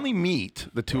 They finally meet,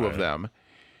 the two of them.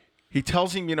 He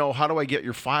tells him, how do I get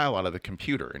your file out of the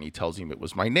computer? And he tells him it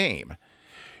was my name.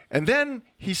 And then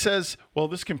he says, well,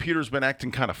 this computer's been acting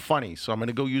kind of funny, so I'm going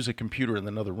to go use a computer in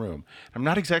another room. I'm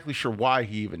not exactly sure why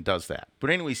he even does that. But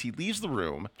anyways, he leaves the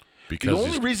room. Because the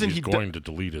only reason he's he going to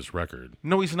delete his record.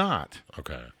 No, he's not.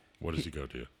 Okay. What does he go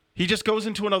do? He just goes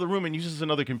into another room and uses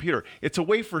another computer. It's a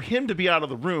way for him to be out of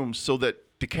the room so that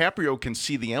DiCaprio can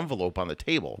see the envelope on the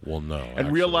table. Well, no.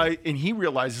 And he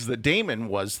realizes that Damon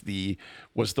was the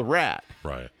rat.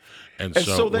 Right. And And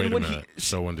so, so then wait a when minute.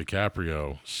 So when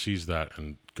DiCaprio sees that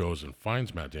and goes and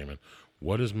finds Matt Damon,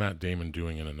 what is Matt Damon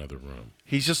doing in another room?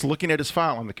 He's just looking at his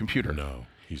file on the computer. No,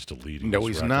 he's deleting. No, his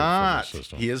he's record not. From the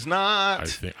system. He is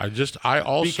not. I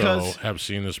also Because have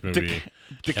seen this movie,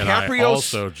 and I DiCaprio's-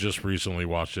 also just recently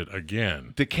watched it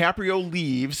again. DiCaprio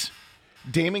leaves.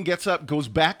 Damon gets up, goes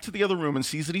back to the other room and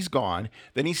sees that he's gone.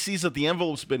 Then he sees that the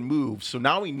envelope's been moved. So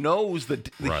now he knows that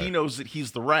Right. he knows that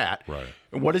he's the rat. Right.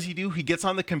 And what does he do? He gets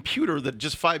on the computer that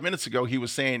just 5 minutes ago he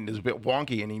was saying is a bit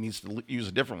wonky and he needs to use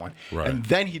a different one. Right. And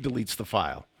then he deletes the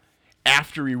file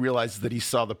after he realizes that he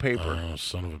saw the paper. Oh,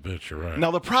 son of a bitch! You're right.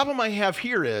 Now, the problem I have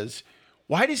here is,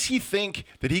 why does he think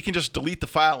that he can just delete the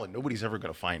file and nobody's ever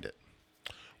going to find it?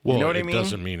 well, know what I it mean?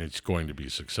 doesn't mean it's going to be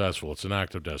successful. It's an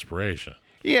act of desperation.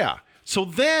 Yeah. So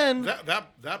then... that part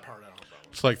I don't know about.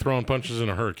 It's like throwing punches in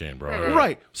a hurricane, bro.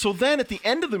 Right. So then at the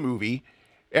end of the movie,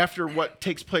 after what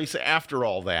takes place after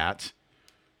all that,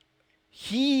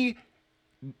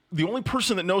 the only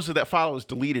person that knows that file is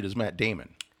deleted is Matt Damon.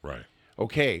 Right.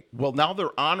 Okay. Well, now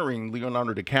they're honoring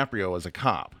Leonardo DiCaprio as a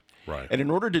cop. Right. And in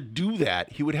order to do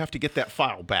that, he would have to get that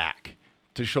file back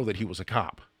to show that he was a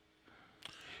cop.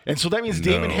 And so that means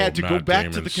Damon No, had to go Matt back to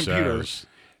Damon the computer. says-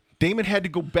 Damon had to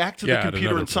go back to the Yeah, at computer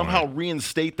another and somehow point.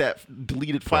 reinstate that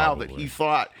deleted file that Probably. he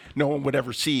thought no one would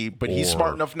ever see. But he's Or-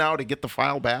 smart enough now to get the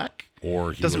file back.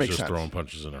 Or he Doesn't was make just sense. throwing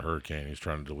punches in a hurricane. He's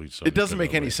trying to delete something. It doesn't he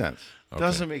make any couldn't sense. delete.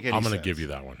 Doesn't make any I'm sense. going to give you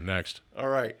that one. Next. All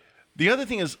right. The other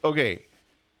thing is, okay,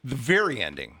 the very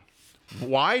ending.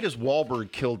 Why does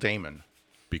Wahlberg kill Damon?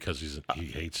 Because he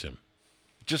hates him.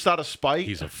 Just out of spite?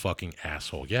 He's a fucking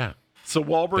asshole. Yeah. So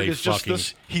Wahlberg They is just fucking-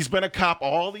 this. He's been a cop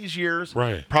all these years.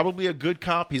 Right. Probably a good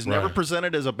cop. He's never Right.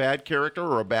 presented as a bad character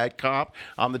or a bad cop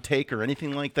on the take or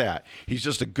anything like that. He's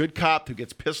just a good cop who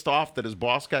gets pissed off that his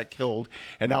boss got killed,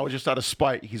 and now just out of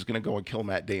spite, he's going to go and kill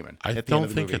Matt Damon. I at the end don't of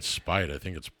the think movie. it's spite. I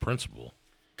think it's principle.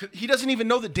 He doesn't even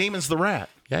know that Damon's the rat.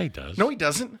 Yeah, he does. No, he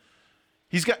doesn't.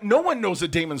 No one knows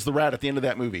that Damon's the rat at the end of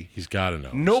that movie. He's got to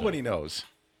know. Nobody knows.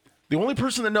 The only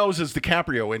person that knows is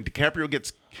DiCaprio, and DiCaprio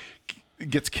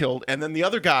gets killed, and then the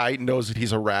other guy knows that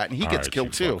he's a rat, and he gets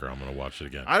killed too. I'm gonna watch it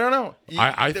again. I don't know.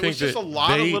 I there think was just that a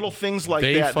lot of little things like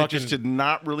that just did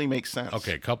not really make sense.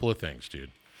 Okay, a couple of things,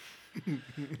 dude.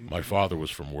 My father was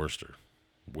from Worcester,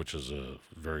 which is a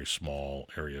very small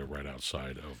area right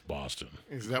outside of Boston.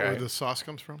 Is that where the sauce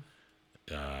comes from?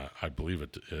 I believe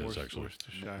it is actually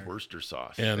Worcester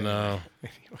sauce. And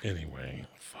anyway,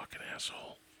 fucking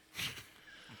asshole.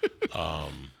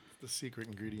 The secret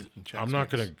ingredient in Chex I'm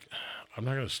not Mix.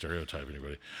 gonna stereotype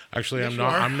anybody. Actually, Yes, I'm you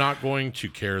not. are. I'm not going to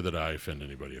care that I offend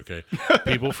anybody. Okay,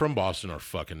 people from Boston are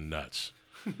fucking nuts.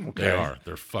 They are.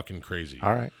 They're fucking crazy.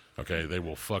 All right. Okay, they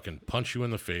will fucking punch you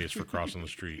in the face for crossing the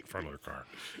street in front of their car.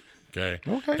 Okay.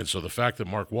 Okay. And so the fact that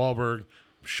Mark Wahlberg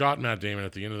shot Matt Damon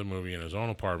at the end of the movie in his own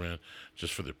apartment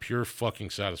just for the pure fucking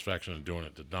satisfaction of doing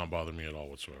it did not bother me at all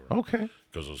whatsoever. Okay.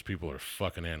 Because those people are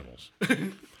fucking animals.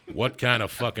 What kind of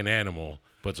fucking animal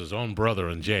puts his own brother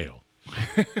in jail?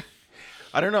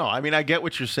 I don't know. I mean, I get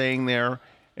what you're saying there,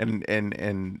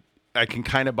 and I can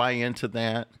kind of buy into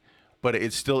that, but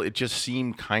it just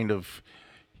seemed kind of.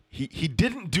 He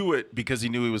didn't do it because he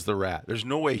knew he was the rat. There's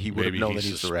no way he would have known that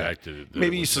he's the rat.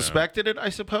 Maybe he suspected it, I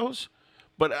suppose,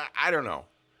 but I don't know.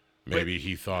 Maybe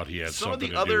he thought he had some of something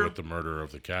the to do other with the murder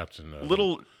of the captain.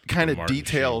 Little kind the of Martin Sheen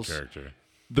details. character.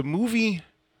 The movie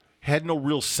had no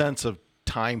real sense of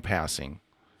time passing.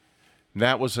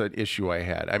 That was an issue I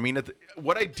had. I mean,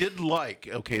 what I did like,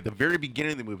 okay, the very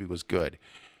beginning of the movie was good.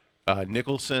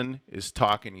 Nicholson is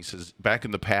talking. He says back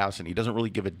in the past, and he doesn't really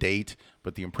give a date,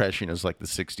 but the impression is like the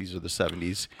 60s or the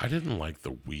 70s. I didn't like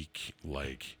the weak,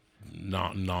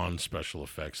 not non-special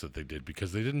effects that they did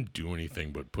because they didn't do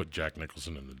anything but put Jack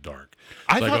Nicholson in the dark.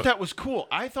 I thought that was cool.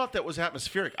 I thought that was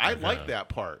atmospheric. I liked that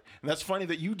part, and that's funny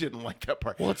that you didn't like that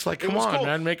part. Well, it's like, It come was on, cool.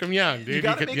 man, make him young, dude. You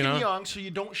got to could, make him young so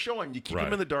you don't show him. You keep him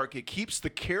Right. in the dark. It keeps the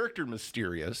character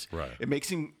mysterious. Right. It makes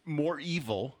him more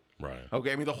evil. Right.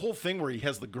 Okay. I mean, the whole thing where he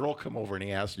has the girl come over and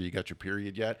he asks her, "You got your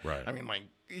period yet?" Right. I mean, like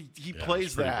he Yeah, plays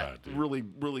it's pretty that bad, dude. really,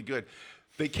 really good.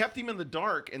 They kept him in the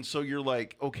dark, and so you're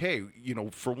like, okay,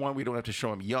 for one, we don't have to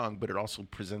show him young, but it also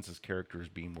presents his character as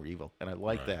being more evil, and I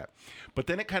like that. But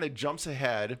then it kind of jumps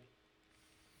ahead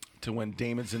to when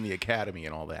Damon's in the academy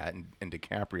and all that, and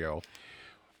DiCaprio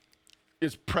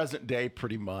is present day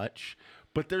pretty much.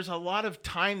 But there's a lot of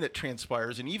time that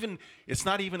transpires, and it's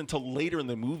not even until later in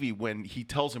the movie when he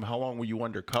tells him, "How long were you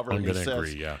undercover?" I'm and he gonna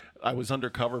says, agree, yeah. "I was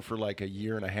undercover for like a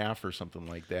year and a half or something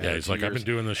like that." Yeah, he's like, I've been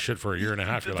doing this shit for a year and a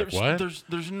half. You're like, what?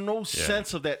 There's no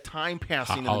sense of that time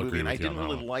passing in the I'll movie, agree and I with you on didn't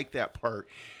that really one. like that part.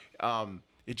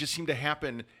 It just seemed to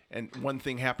happen, and one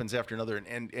thing happens after another,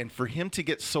 and for him to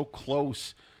get so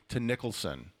close to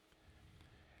Nicholson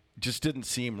just didn't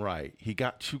seem right. He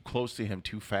got too close to him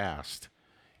too fast,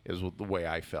 is the way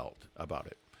I felt about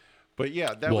it. But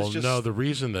yeah, that was just... no, the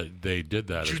reason that they did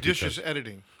that Judicious is because,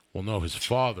 editing. well, no, his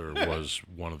father was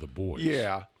one of the boys.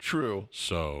 Yeah, true.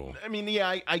 So, I mean,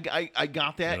 yeah, I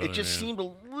got that. You know It what just I mean? seemed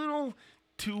a little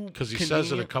too because he says it a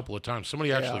convenient. couple of times.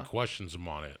 Somebody actually Yeah. questions him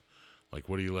on it. Like,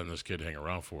 what are you letting this kid hang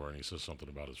around for? And he says something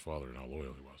about his father and how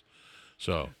loyal he was.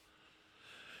 So,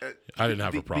 I didn't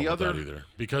have a problem with that either.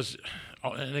 Because,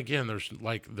 and again,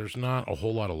 there's not a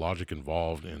whole lot of logic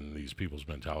involved in these people's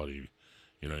mentality.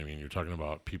 You know what I mean? You're talking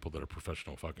about people that are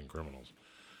professional fucking criminals.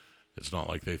 It's not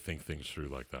like they think things through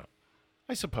like that.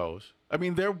 I suppose. I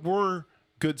mean, there were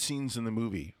good scenes in the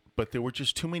movie, but there were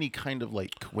just too many kind of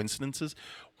like coincidences.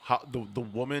 How the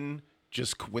woman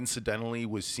just coincidentally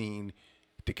was seeing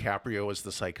DiCaprio as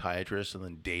the psychiatrist and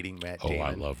then dating Matt Damon.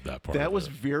 I loved that part. That of was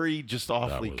it. very just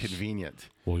awfully was- convenient.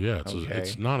 Well, yeah, Okay.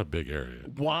 it's not a big area.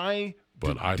 Why?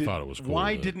 But I thought it was cool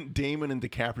Why that- didn't Damon and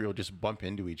DiCaprio just bump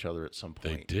into each other at some They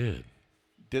point? did.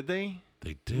 Did they?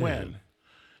 They did. When?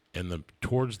 And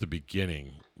towards the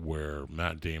beginning, where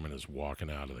Matt Damon is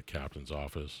walking out of the captain's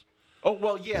office. Oh,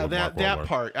 well, yeah, Or that Mark Wahlberg.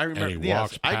 part. I remember. And he Yes.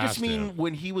 walks I just past mean him.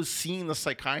 when he was seeing the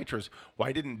psychiatrist,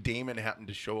 why didn't Damon happen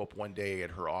to show up one day at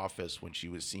her office when she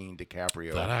was seeing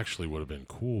DiCaprio? That actually would have been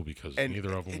cool because And-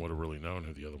 neither of them would have really known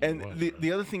who the other and one was.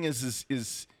 the other thing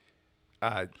is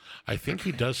I think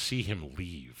he does see him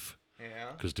leave.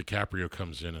 Yeah. Because DiCaprio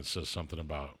comes in and says something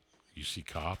about, you see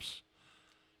cops?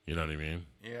 You know what I mean?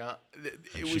 yeah, And it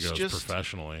she was goes, just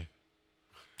professionally.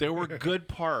 there were good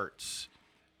parts.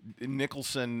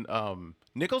 Nicholson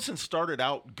started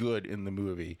out good in the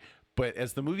movie, but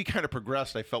as the movie kind of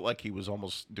progressed, I felt like he was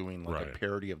almost doing like a Right.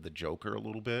 parody of the Joker a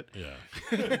little bit.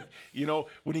 Yeah. You know,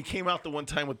 when he came out the one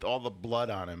time with all the blood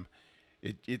on him,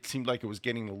 it seemed like it was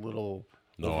getting a little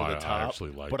No, over the I top.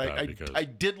 actually liked but that I because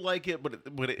did like it,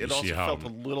 but it you also see how- felt a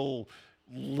little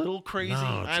little crazy.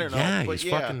 No, I don't know. yeah, but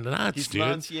he's fucking nuts, he's dude.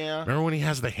 Nuts, yeah. Remember when he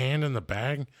has the hand in the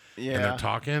bag? Yeah. And they're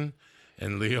talking,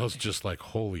 and Leo's just like,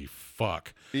 holy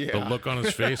fuck. Yeah. The look on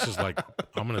his face is like,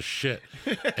 I'm going to shit.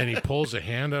 And he pulls a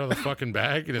hand out of the fucking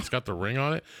bag, and it's got the ring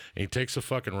on it, and he takes the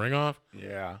fucking ring off.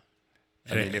 Yeah.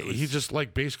 And he just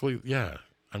like basically, yeah.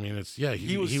 I mean, it's, yeah.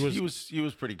 He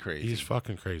was pretty crazy. He's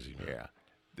fucking crazy, man.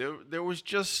 Yeah. There was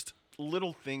just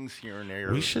little things here and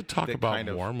there. We should talk about kind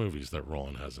of, more movies that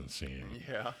Roland hasn't seen.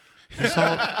 Yeah.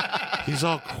 He's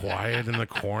all quiet in the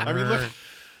corner. I mean, look,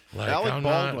 like, Alec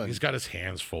Baldwin. He's got his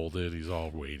hands folded. He's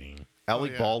all waiting.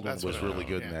 Alec Baldwin was really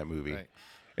good in that movie. Right.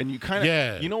 And you kind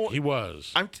of, you know, he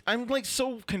was. I'm like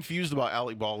so confused about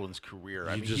Alec Baldwin's career.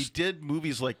 I mean, he did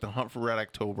movies like The Hunt for Red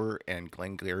October and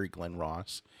Glengarry Glen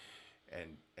Ross,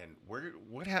 and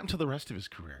what happened to the rest of his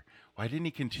career? Why didn't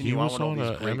he continue? He was on on all an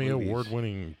these great Emmy movies?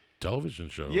 Award-winning television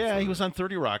show. Yeah, he was on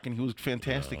 30 Rock, and he was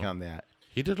fantastic on that.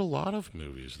 He did a lot of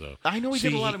movies, though. I know he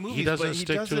did a lot of movies, He doesn't but he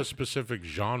stick to a doesn't- specific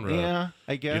genre. Yeah,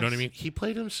 I guess. You know what I mean? He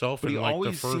played himself But in he like the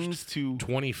always seems first to-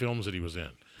 20 films that he was in.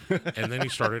 And then he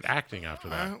started acting after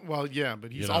that. Well, yeah,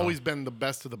 but he's You know? always been the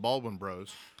best of the Baldwin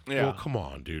bros. Yeah. Well, come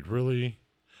on, dude. Really?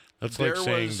 That's There like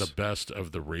saying was- the best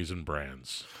of the Raisin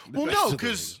Brands. Well, best no, of the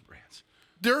because Raisin Brands.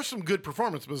 there are some good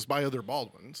performances by other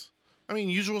Baldwins. I mean,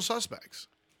 Usual Suspects.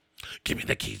 Give me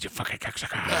the keys, you fucking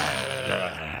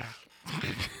cocksucker.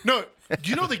 No, do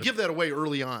you know they give that away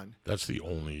early on? That's the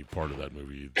only part of that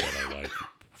movie that I like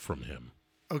from him.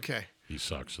 Okay. He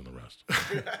sucks in the rest.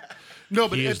 No,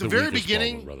 but He at is the the very weakest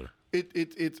beginning, Baldwin brother.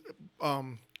 it's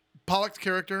Pollock's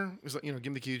character is like, give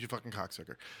me the keys, you fucking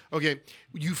cocksucker. Okay,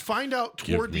 you find out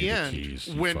toward Give the me the end keys,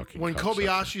 you when fucking Kobayashi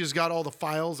cocksucker. has got all the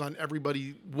files on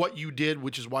everybody, what you did,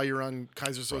 which is why you're on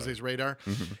Kaiser Soze's radar,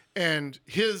 and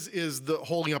his is the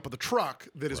holding up of the truck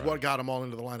that is what got them all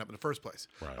into the lineup in the first place.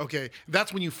 Right. Okay,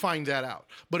 that's when you find that out.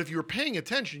 But if you were paying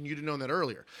attention, you'd have known that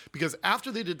earlier, because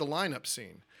after they did the lineup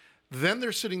scene, then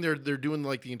they're sitting there, they're doing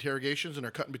like the interrogations and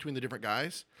they're cutting between the different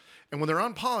guys, and when they're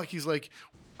on Pollock, he's like,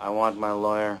 I want my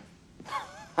lawyer.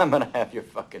 I'm gonna have your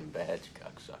fucking badge,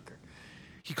 cocksucker.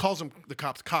 he calls them the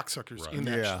cops cocksuckers in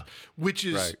that, Yeah. which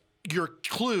is your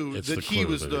clue It's that the he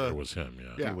clue was that it was him,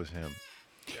 yeah. It was him.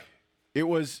 It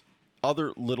was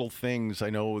other little things. I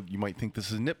know you might think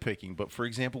this is nitpicking, but for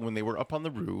example, when they were up on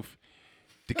the roof,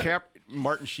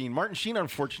 Martin Sheen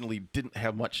unfortunately didn't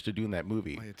have much to do in that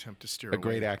movie. My attempt to steer a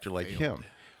great away actor like failed. him.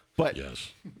 But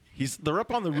Yes. they're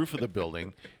up on the roof of the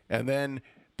building, and then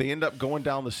they end up going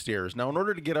down the stairs. Now, in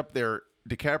order to get up there,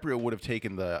 DiCaprio would have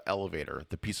taken the elevator,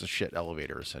 the piece of shit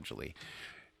elevator, essentially.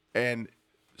 And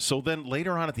so then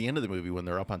later on at the end of the movie, when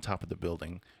they're up on top of the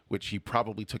building, which he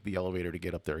probably took the elevator to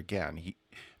get up there again,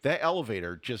 that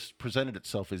elevator just presented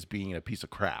itself as being a piece of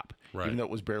crap, even though it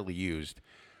was barely used.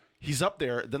 He's up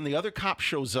there. Then the other cop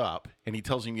shows up, and he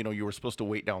tells him, you were supposed to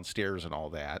wait downstairs and all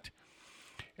that.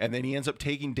 And then he ends up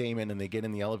taking Damon, and they get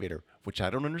in the elevator, which I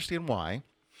don't understand why.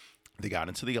 They got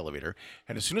into the elevator.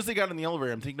 And as soon as they got in the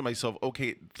elevator, I'm thinking to myself,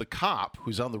 okay, the cop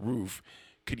who's on the roof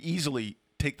could easily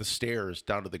take the stairs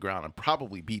down to the ground and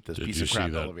probably beat this piece of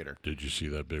crap elevator. Did you see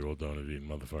that big old donut eating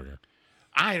motherfucker?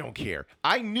 I don't care.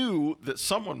 I knew that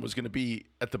someone was going to be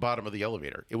at the bottom of the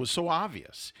elevator. It was so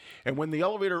obvious. And when the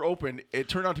elevator opened, it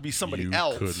turned out to be somebody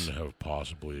else. You couldn't have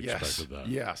possibly expected that.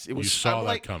 Yes, it was. You saw I'm that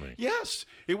like, coming. Yes,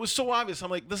 it was so obvious. I'm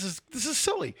like, this is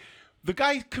silly. The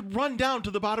guy could run down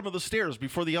to the bottom of the stairs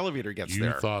before the elevator gets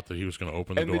there. You thought that he was going to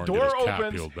open the And door the and door get his cap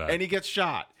opens, peeled back. and he gets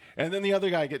shot. And then the other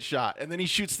guy gets shot. And then he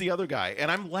shoots the other guy. And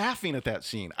I'm laughing at that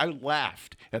scene. I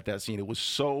laughed at that scene. It was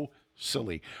so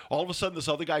silly. All of a sudden, this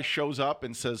other guy shows up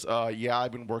and says, yeah,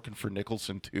 I've been working for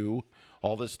Nicholson, too,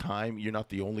 all this time. You're not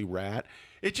the only rat.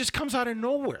 It just comes out of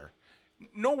nowhere.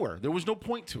 Nowhere. There was no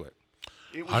point to it.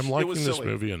 I'm liking this silly.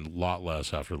 movie a lot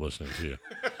less after listening to you.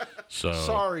 So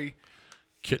Sorry.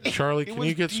 Charlie, can was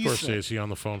you get decent. Scorsese on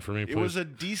the phone for me, please? It was a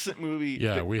decent movie.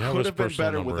 Yeah, that we have could his have been personal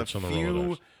better number. with It's a on the few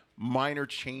Rolodex. minor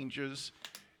changes.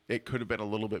 It could have been a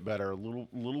little bit better, a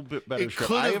little bit better. It script.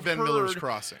 could I have been heard- Miller's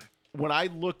Crossing. When I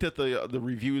looked at the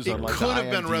reviews It on like could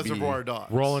have been IMDb, Reservoir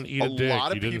Dogs. Roland, eat a a dick. lot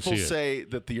You of didn't people see it. say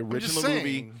that the just original movie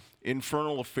saying.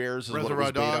 Infernal Affairs is Reservoir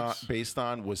what it was Dogs. based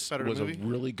on was Better a movie?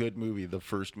 really good movie, the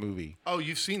first movie. Oh,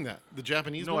 you've seen that? The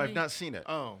Japanese No, movie? I've not seen it.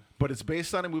 Oh. But it's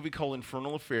based on a movie called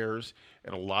Infernal Affairs,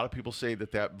 and a lot of people say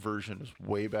that version is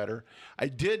way better.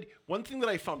 One thing that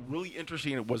I found really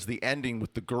interesting was the ending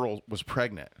with the girl was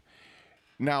pregnant.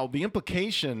 Now, the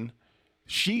implication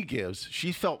she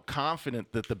felt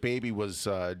confident that the baby was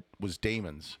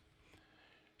Damon's.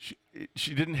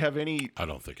 She didn't have any... I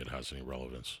don't think it has any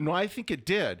relevance. No, I think it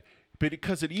did, but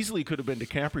because it easily could have been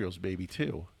DiCaprio's baby,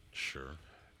 too. Sure.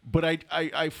 But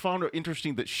I found it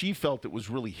interesting that she felt it was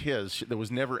really his. There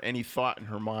was never any thought in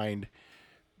her mind,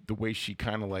 the way she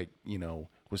kind of like,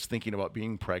 was thinking about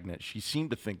being pregnant. She seemed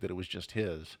to think that it was just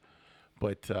his.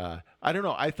 But I don't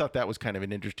know. I thought that was kind of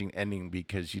an interesting ending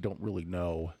because you don't really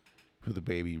know who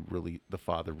the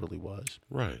father really was.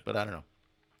 Right. But I don't know.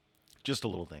 Just a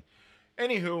little thing.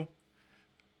 Anywho,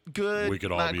 good. We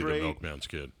could all not be great. the milkman's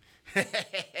kid.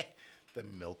 The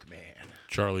milkman.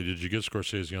 Charlie, did you get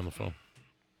Scorsese on the phone?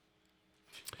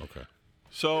 Okay.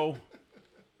 So,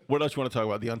 what else you want to talk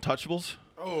about? The Untouchables?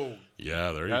 Oh.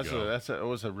 Yeah, there you go. That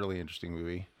was a really interesting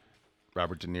movie.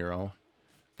 Robert De Niro.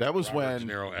 That was Robert when,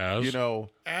 De Niro as?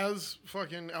 As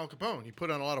fucking Al Capone. He put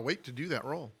on a lot of weight to do that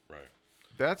role. Right.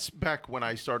 That's back when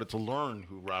I started to learn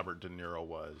who Robert De Niro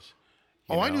was.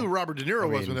 I knew who Robert De Niro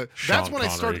was. That's when I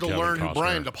started to learn who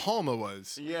Brian De Palma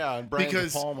was. Yeah, and Brian De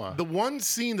Palma. Because the one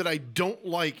scene that I don't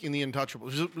like in The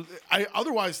Untouchables, I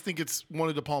otherwise think it's one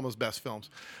of De Palma's best films,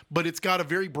 but it's got a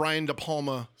very Brian De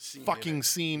Palma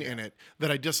scene in it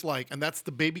that I dislike, and that's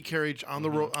the baby carriage on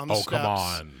the steps come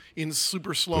on. in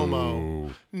super slow-mo.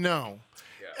 No.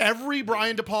 Every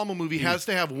Brian De Palma movie has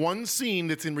to have one scene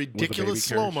that's in ridiculous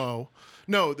slow-mo.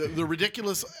 No, the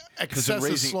ridiculous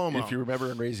excessive slow-mo. If you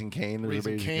remember in Raising Cain, there's a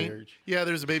baby carriage. Yeah,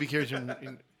 there's a baby carriage.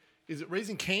 Is it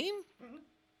Raising Cain?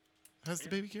 Has the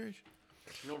baby carriage?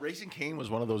 Raising Cain was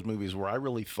one of those movies where I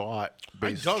really thought...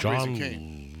 Raising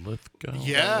Cain. Lithgow.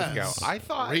 Yes. I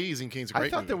thought... Raising Cain's a great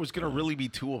movie. I thought there was going to really be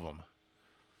two of them.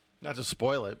 Not to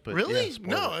spoil it, but really? Yeah,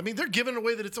 no, I mean, they're giving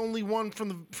away that it's only one from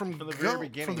the very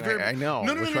beginning. From the very, I know.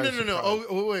 No.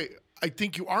 Oh, wait. I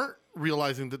think you aren't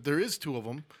realizing that there is two of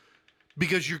them.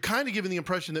 Because you're kind of giving the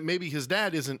impression that maybe his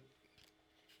dad isn't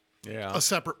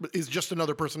is just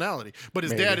another personality. But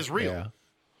his dad is real. Yeah.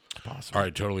 Possible. All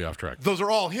right, totally off track. Those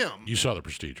are all him. You saw The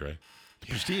Prestige, right?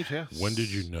 Prestige, yeah. When did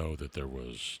you know that there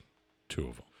was two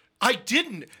of them? I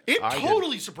didn't. It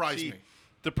totally surprised me.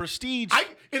 The Prestige.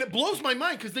 And it blows my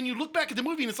mind because then you look back at the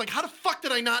movie and it's like, how the fuck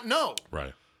did I not know?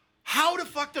 Right. How the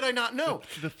fuck did I not know?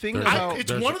 The thing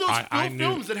it's one of those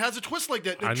films that has a twist like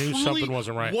that. I knew something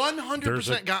wasn't right.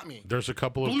 100% got me. There's a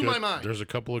couple of blew my mind. There's a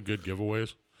couple of good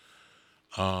giveaways.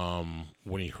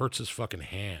 When he hurts his fucking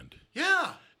hand.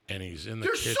 Yeah. And he's in the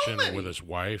kitchen with his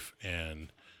wife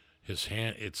and his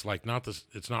hand. It's like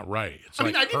it's not right. It's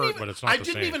but it's not. I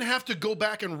didn't even have to go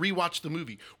back and rewatch the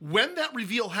movie. When that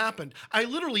reveal happened, I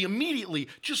literally immediately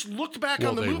just looked back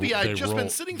on the movie I had just been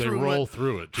sitting through. They roll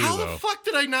through it too. How the fuck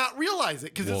did I not realize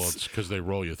it? It's because they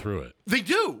roll you through it. They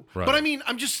do. Right. But I mean,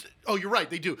 I'm just. Oh, you're right.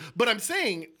 They do. But I'm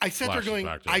saying I sat there going,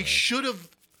 I should have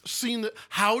seen the.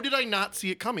 How did I not see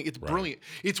it coming? It's brilliant.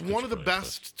 It's one of the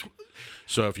best.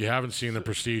 So if you haven't seen The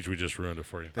Prestige, we just ruined it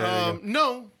for you.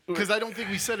 No, because I don't think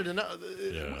we said it enough.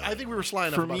 I think we were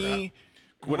slying enough about that. For me,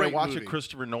 when I watch a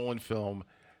Christopher Nolan film,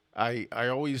 I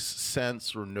always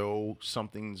sense or know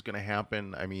something's going to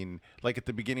happen. I mean, like at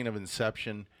the beginning of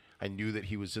Inception, I knew that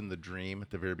he was in the dream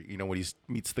at the very beginning. When he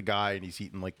meets the guy and he's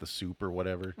eating like the soup or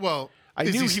whatever. Well, I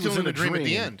knew he was in a dream at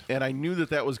the end. And I knew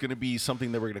that was going to be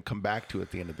something that we're going to come back to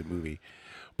at the end of the movie.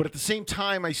 But at the same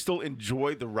time, I still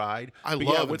enjoyed the ride. I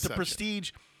love with Inception. The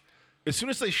Prestige. As soon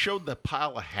as they showed the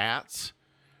pile of hats,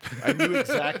 I knew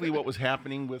exactly what was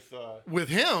happening with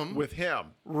him. With him,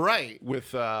 right?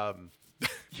 With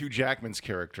Hugh Jackman's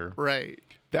character, right?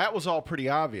 That was all pretty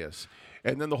obvious.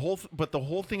 And then the whole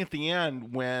thing at the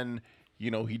end when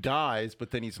he dies,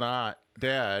 but then he's not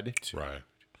dead, right?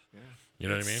 Yeah. You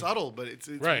know what I mean? Subtle, but it's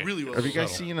right. really well. Have you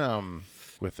guys seen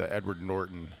with Edward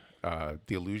Norton?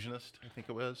 The Illusionist, I think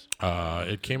it was.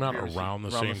 It came out around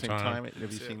the same time.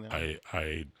 Have you seen that?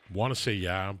 I want to say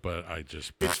yeah, but I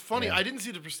just. It's funny. I didn't see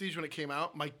The Prestige when it came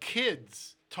out. My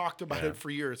kids talked about it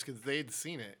for years because they had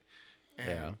seen it.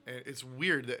 And it's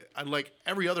weird that I like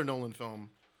every other Nolan film.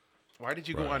 Why did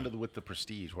you go on with The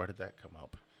Prestige? Why did that come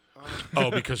up?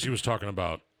 Because he was talking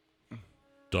about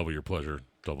double your pleasure,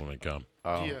 double may come.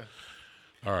 Oh. Yeah.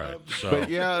 All right, but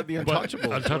yeah, the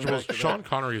Untouchables. Untouchables. Sean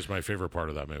Connery is my favorite part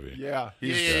of that movie. Yeah,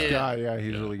 he's really good. Well,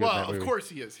 in that movie. Of course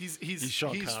he is. He's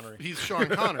Sean Connery. He's Sean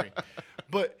Connery.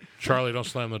 But Charlie, don't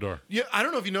slam the door. Yeah, I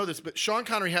don't know if you know this, but Sean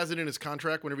Connery has it in his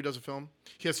contract whenever he does a film.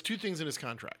 He has two things in his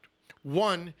contract.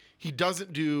 One, he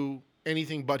doesn't do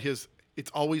anything but it's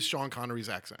always Sean Connery's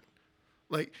accent.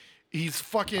 Like he's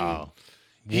fucking. Oh.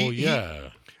 Well, yeah.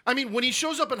 I mean, when he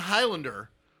shows up in Highlander,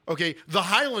 okay, the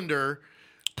Highlander.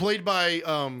 Played by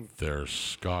they're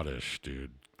Scottish,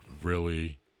 dude.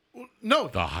 Really? No.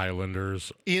 The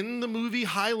Highlanders. In the movie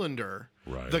Highlander,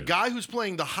 right. The guy who's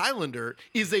playing the Highlander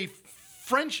is a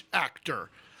French actor,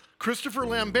 Christopher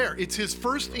Lambert. It's his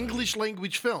first English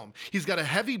language film. He's got a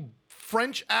heavy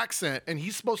French accent, and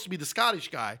he's supposed to be the Scottish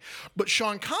guy. But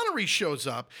Sean Connery shows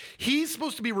up. He's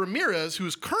supposed to be Ramirez,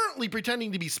 who's currently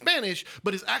pretending to be Spanish,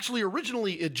 but is actually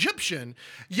originally Egyptian.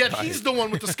 Yet he's the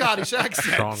one with the Scottish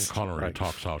accent. Sean Connery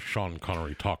talks how Sean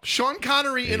Connery talks. Sean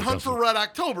Connery in Hunt for Red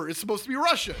October is supposed to be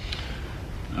Russian.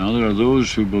 Now, there are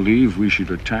those who believe we should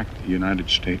attack the United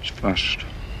States first,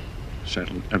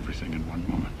 settle everything in one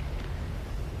moment.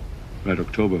 Red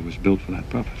October was built for that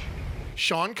purpose.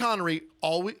 Sean Connery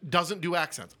always doesn't do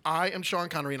accents. I am Sean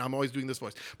Connery, and I'm always doing this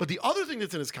voice. But the other thing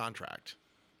that's in his contract,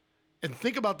 and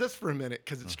think about this for a minute,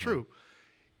 because it's true,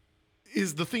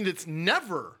 is the thing that's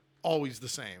never always the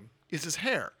same is his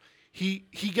hair. He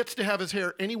gets to have his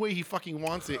hair any way he fucking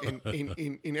wants it in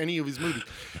any of his movies.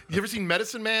 You ever seen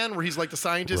Medicine Man, where he's like the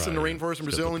scientist in the rainforest in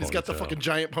Brazil, and he's got the fucking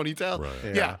giant ponytail?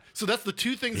 Right. Yeah. So that's the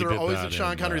two things that are always in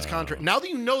Sean Connery's contract. Now that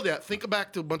you know that, think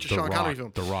back to a bunch of Sean Connery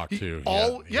films. The Rock, too.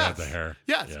 He had the hair.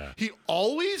 Yes. Yeah. He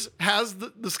always has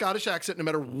the Scottish accent, no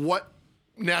matter what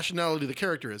nationality the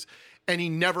character is. And he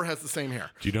never has the same hair.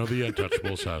 Do you know The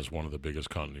Untouchables has one of the biggest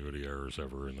continuity errors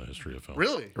ever in the history of film?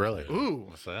 Really? Really? Ooh.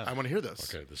 What's that? I want to hear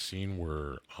this. Okay, the scene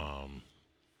where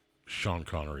Sean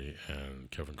Connery and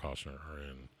Kevin Costner are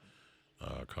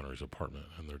in Connery's apartment,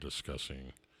 and they're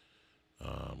discussing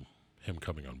him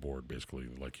coming on board, basically,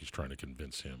 like he's trying to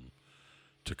convince him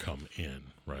to come in,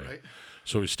 right?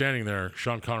 So he's standing there.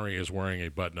 Sean Connery is wearing a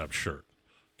button-up shirt,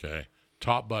 okay?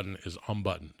 Top button is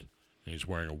unbuttoned, and he's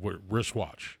wearing a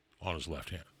wristwatch on his left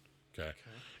hand. Okay.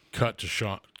 Cut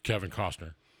to Kevin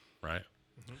Costner, right?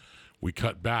 We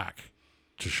cut back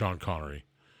to Sean Connery.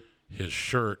 His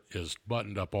shirt is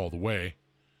buttoned up all the way,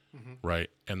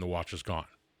 right? And the watch is gone.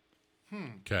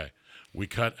 Okay. We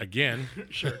cut again.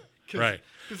 Sure. Right.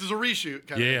 This is a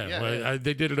reshoot. Yeah.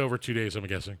 They did it over 2 days, I'm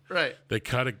guessing. Right. They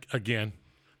cut again.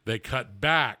 They cut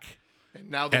back.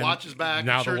 And now the watch is back.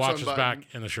 Now the watch unbuttoned. is back,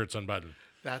 and the shirt's unbuttoned.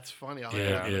 That's funny. It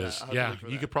is. Yeah,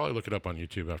 you could probably look it up on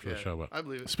YouTube after the show. But I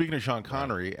believe it. Speaking of Sean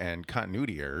Connery and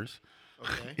continuity errors,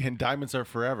 in Diamonds Are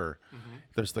Forever,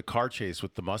 there's the car chase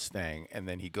with the Mustang, and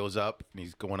then he goes up and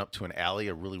he's going up to an alley,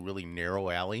 a really, really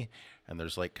narrow alley, and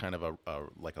there's like kind of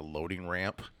a loading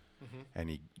ramp, and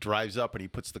he drives up and he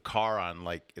puts the car on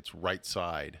like its right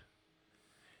side,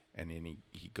 and then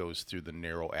he goes through the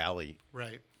narrow alley.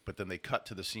 Right. But then they cut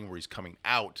to the scene where he's coming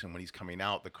out, and when he's coming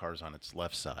out, the car's on its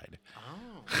left side.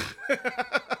 Oh.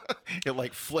 It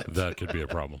like flips. that could be a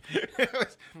problem.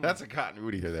 That's a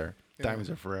continuity there.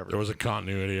 Diamonds Are Forever. There was a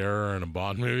continuity error in a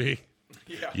Bond movie.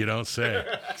 Yeah. You don't say.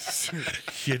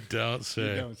 You don't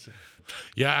say.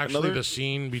 Yeah, actually, the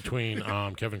scene between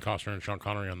Kevin Costner and Sean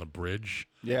Connery on the bridge.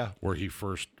 Yeah. Where he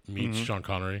first meets Sean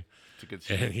Connery. It's a good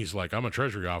scene. And he's like, I'm a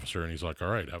Treasury officer. And he's like, all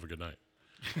right, have a good night.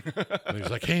 And he's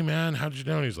like, hey, man, how did you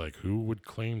know? And he's like, who would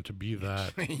claim to be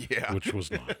that? Yeah. Which was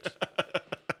not.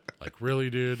 Like, really,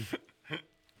 dude?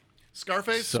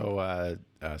 Scarface? So,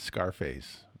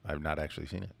 Scarface. I've not actually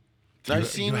seen it.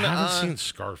 You haven't seen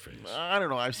Scarface. I don't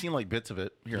know. I've seen like bits of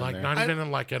it here Like, and there. not even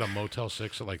in like at a Motel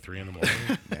 6 at like 3 in the morning.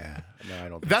 Yeah. No, I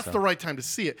don't think That's so. the right time to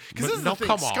see it. Because this is No, the thing.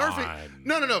 come Scarface.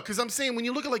 on. No. Because I'm saying when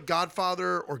you look at like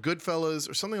Godfather or Goodfellas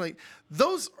or something like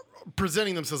those, are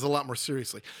presenting themselves a lot more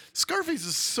seriously. Scarface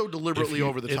is so deliberately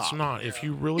over the top. It's not. If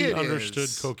you really It understood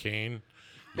is. cocaine,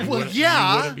 you Well, wouldn't-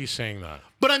 yeah. you wouldn't be saying that.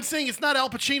 But I'm saying it's not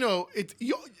Al Pacino.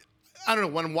 I don't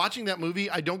know. When I'm watching that movie,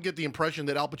 I don't get the impression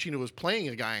that Al Pacino was playing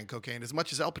a guy on cocaine as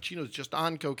much as Al Pacino is just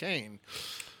on cocaine.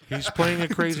 He's playing a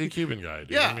crazy Cuban guy,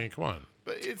 dude. Yeah. I mean, come on.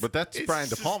 But that's Brian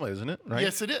De Palma, isn't it? Right?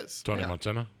 Yes, it is. Tony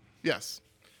Montana? Yes.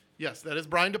 Yes, that is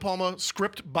Brian De Palma,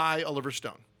 script by Oliver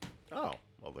Stone. Oh,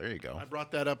 well, there you go. I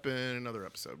brought that up in another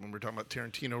episode when we were talking about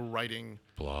Tarantino writing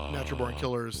Natural Born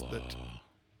Killers that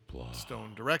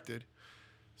Stone directed.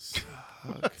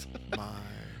 Sucked my...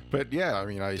 But yeah, I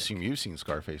mean, I assume you've seen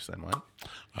Scarface then, Mike.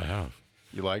 I have.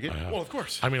 You like it? I have. Well, of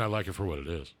course. I mean, I like it for what it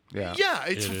is. Yeah. Yeah,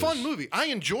 it's It a fun is. movie. I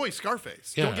enjoy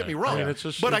Scarface. Yeah, Don't get me wrong. I mean, it's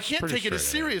just- but I it's can't pretty take it as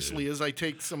straight ahead, seriously as I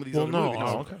take some of these Well, other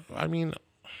no. movies. I mean,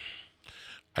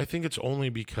 I think it's only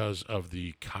because of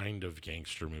the kind of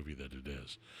gangster movie that it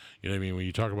is. You know what I mean? When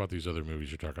you talk about these other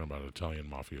movies, you're talking about Italian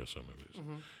mafioso movies.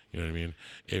 Mm-hmm. You know what I mean?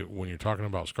 When you're talking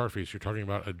about Scarface, you're talking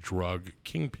about a drug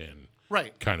kingpin.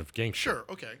 Right. Kind of gangster. Sure,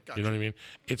 okay, gotcha. You know what I mean?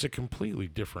 It's a completely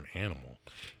different animal.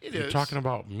 You're is. talking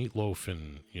about meatloaf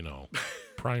and,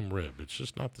 prime rib. It's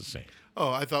just not the same.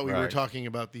 Oh, I thought we were Right. talking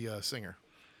about the singer.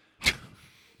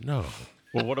 No.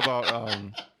 Well, what about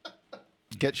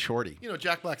Get Shorty? You know,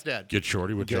 Jack Black's dad. Get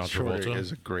Shorty with Get John Shorty Travolta.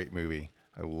 is a great movie.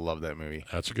 I love that movie.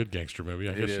 That's a good gangster movie.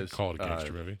 I It guess is. you'd call it a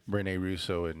gangster movie. Rene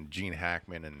Russo and Gene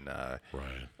Hackman and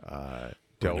Right.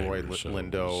 Delroy Rene Russo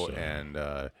Lindo was,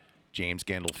 and James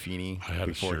Gandolfini I had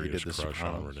before a he did serious The crush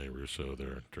on Sopranos. Rene Russo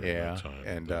there during that time.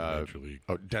 And Major League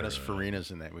Dennis era.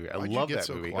 Farina's in that movie. I Why'd you love get that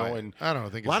so movie. quiet? Oh, and I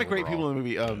don't think a lot it's of great people overall.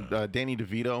 in the movie. Danny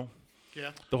DeVito.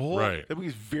 Yeah. The whole Right. that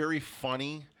movie's very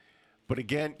funny, but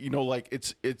again, like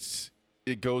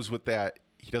it goes with that.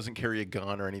 He doesn't carry a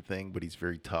gun or anything, but he's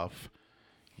very tough.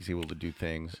 He's able to do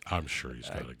things. I'm sure he's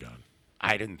got a gun.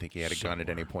 I didn't think he had a gun at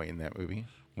any point in that movie.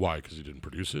 Why? Because he didn't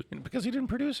produce it? Because he didn't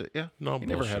produce it. Yeah. No, he bullshit.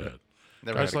 never had it.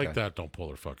 Never Guys had a like gun. that don't pull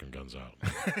their fucking guns out.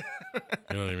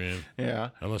 You know what I mean? Yeah.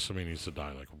 Unless somebody needs to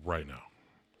die, like right now.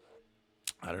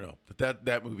 I don't know, but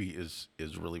that movie is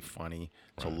really funny.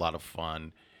 It's a lot of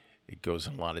fun. It goes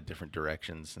in a lot of different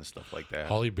directions and stuff like that.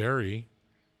 Halle Berry.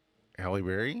 Halle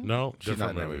Berry? No, she's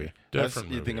not in that movie. Different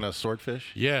You movie. thinking of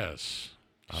Swordfish? Yes.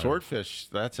 Swordfish.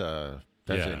 That's an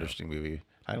Yeah. interesting movie.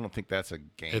 I don't think that's a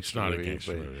gangster. It's not movie, a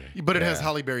gangster movie. But it has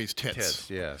Halle Berry's tits. Tits,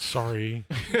 yes. Sorry.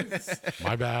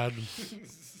 My bad.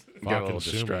 Got a little Fucking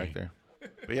sue me. distracted there.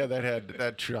 But yeah,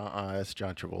 that's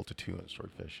John Travolta too in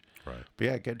Swordfish. Right. But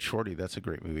yeah, Get Shorty. That's a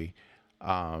great movie.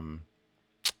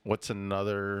 What's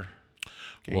another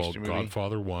gangster movie?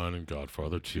 Godfather 1 and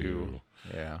Godfather 2.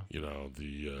 Yeah. You know,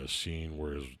 the scene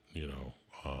where his,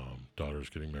 daughter's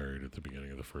getting married at the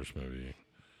beginning of the first movie.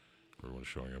 Everyone's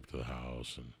showing up to the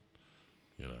house and,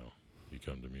 you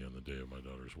come to me on the day of my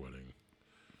daughter's wedding.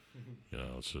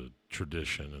 It's a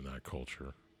tradition in that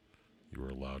culture. You were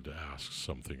allowed to ask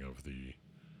something of the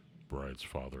bride's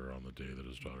father on the day that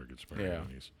his daughter gets married. Yeah.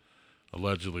 And he's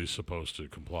allegedly supposed to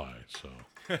comply. So,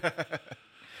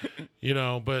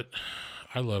 but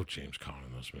I love James Caan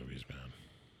in those movies, man.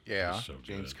 Yeah, He's so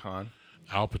James good. Caan.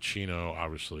 Al Pacino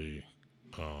obviously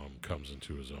comes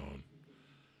into his own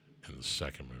in the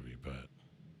second movie, but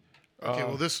Okay,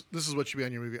 well, this is what should be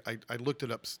on your movie. I looked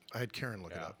it up. I had Karen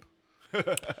look it up.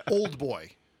 Old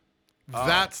Boy.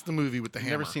 That's the movie with the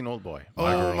hammer. Never seen Old Boy.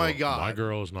 Oh my God. My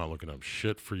girl is not looking up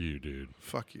shit for you, dude.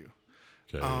 Fuck you.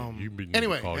 Okay,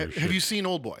 Anyway, have you seen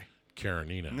Old Boy?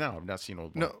 Karenina? No, I've not seen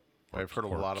Old Boy. No. I've heard a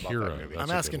Or lot about Kira. that movie. That's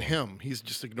I'm a asking good him. He's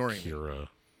just ignoring me. Kira.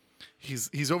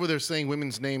 He's over there saying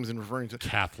women's names and referring to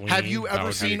Kathleen. Have you that ever would be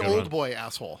a seen good Old one. Boy,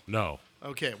 asshole? No.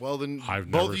 Okay, well then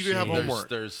I've both never of you have seen- homework.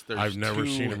 There's I've never two-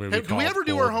 seen a movie Hey, do we called ever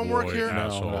do our Old homework Boy, here? No,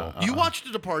 asshole. You watched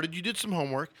The Departed. You did some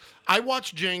homework. I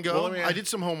watched Django. Well, let me- I did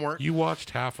some homework. You watched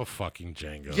half of fucking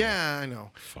Django. Yeah, I know.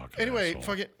 Fucking Anyway, asshole.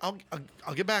 fuck it.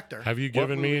 I'll get back there. Have you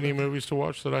given me any movies to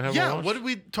watch that I haven't Yeah, watched? what did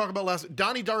we talk about last?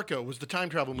 Donnie Darko was the time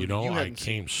travel movie. I hadn't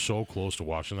seen. came so close to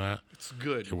watching that. It's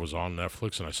good. It was on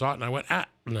Netflix, and I saw it, and I went,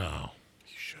 no.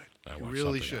 You should. I You watched really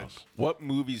something should. else. What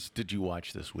movies did you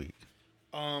watch this week?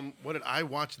 What did I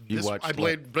watch? You watched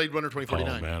Blade Runner 2049.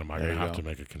 Oh, man, am I There going to you have go. to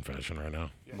make a confession right now?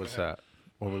 What's that?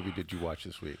 What movie did you watch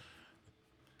this week?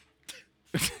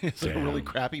 Is it a really Damn.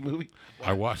 crappy movie?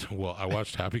 I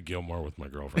watched Happy Gilmore with my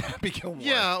girlfriend. Happy Gilmore.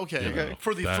 Yeah, okay. You know,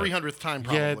 For the that- 300th time,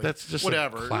 probably. Yeah, that's just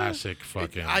whatever. a classic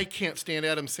fucking... I can't stand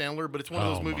Adam Sandler, but it's one of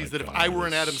Oh those movies my that if God, I were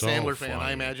an it's Adam so Sandler fan, I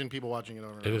funny. imagine people watching it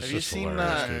over and It over. is Have you just seen?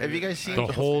 hilarious, dude. Have you guys seen the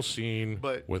whole scene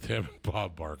But- with him and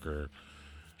Bob Barker?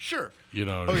 Sure. You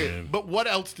know what I Okay, mean? but what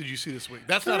else did you see this week?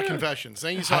 That's not a confession.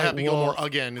 Saying you saw Happy Gilmore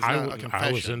again is not a confession.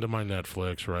 I was into my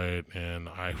Netflix, right, and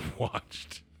I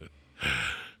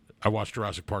watched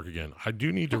Jurassic Park again. I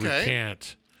do need to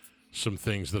recant some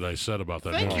things that I said about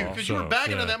that Thank movie. you, because you were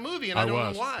bagging on that movie, and I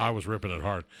don't know why. I was ripping it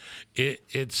hard.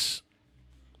 It's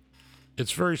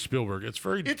very Spielberg. It's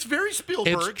very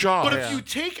Spielberg. It's Jaws. But if you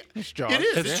take It's Jaws. it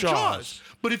is. It's It's Jaws. Jaws.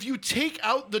 But if you take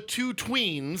out the two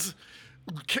tweens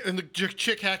and the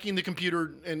chick hacking the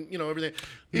computer and everything,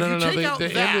 if you take out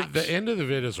that, the end of the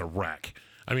vid is a wreck.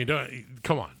 I mean,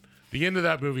 come on. The end of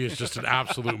that movie is just an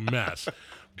absolute mess.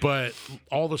 But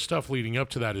all the stuff leading up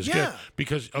to that is good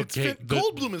because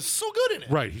Goldblum is so good in it.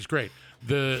 Right, he's great.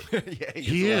 He a lot of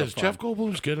is. fun. Jeff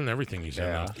Goldblum's good in everything he's in.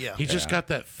 Yeah. Now. Yeah. He's just got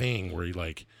that thing where he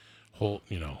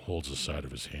holds the side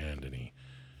of his hand and he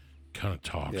kind of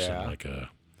talks Yeah. in like a.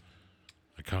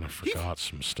 I kind of forgot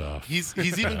some stuff. He's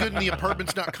even good in the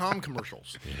apartments.com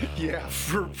commercials. Yeah.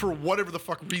 For whatever the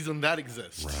fuck reason that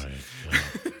exists. Right.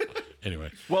 Yeah.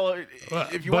 Anyway, Well,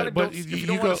 if you want to, if you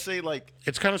don't want to say like,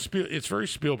 it's kind of it's very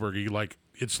Spielbergy. Like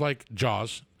it's like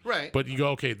Jaws. Right. But you go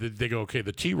okay. They go okay.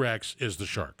 The T-Rex is the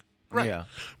shark. Right. yeah,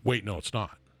 Wait, no, it's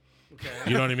not. Okay.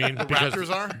 You know what I mean? Because Raptors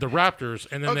are? the Raptors,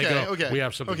 and then they Okay, go, okay, we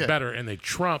have something okay. better, and they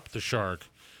trump the shark,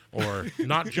 or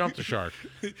not jump the shark.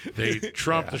 They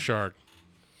trump the shark.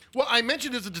 Well, I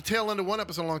mentioned this at the tail end of one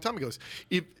episode a long time ago.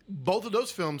 If both of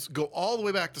those films go all the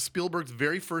way back to Spielberg's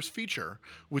very first feature,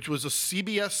 which was a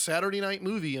CBS Saturday night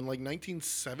movie in like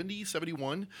 1970,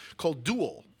 71 called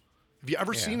Duel. Have you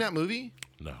ever seen that movie?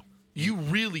 No. You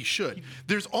really should.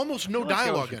 There's almost no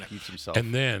dialogue in it.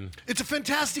 And then It's a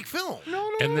fantastic film.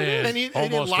 and then And it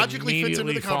almost logically fits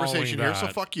into the immediately conversation following here, so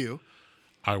that, fuck you.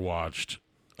 I watched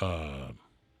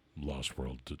Lost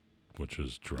World, which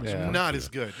is Jurassic Park. Not as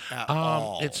good at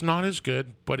all. It's not as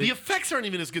good, but The effects aren't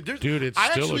even as good. Dude, it's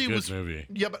still a good movie.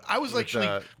 Yeah, but I was actually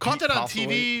caught that on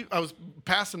TV. I was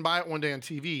passing by it one day on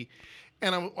TV,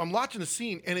 and I'm watching the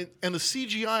scene, and the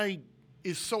CGI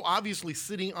is so obviously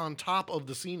sitting on top of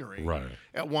the scenery. Right.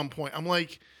 At one point, I'm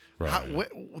like,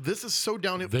 this is so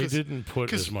downhill. They didn't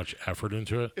put as much effort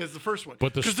into it as the first one.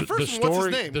 But the first story, one, what's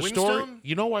his name? the story. Winstone?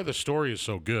 You know why the story is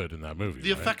so good in that movie?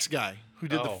 The right? effects guy who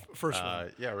did the first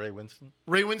one. Yeah, Ray Winston.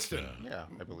 Ray Winston. Yeah,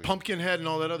 I believe. Pumpkinhead and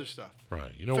all that other stuff.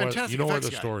 Right. You know Fantastic why? You know why effects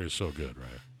the guy. story is so good, right?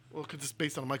 Well, because it's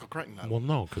based on a Michael Crichton novel. Well,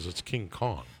 no, because it's King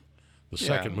Kong. The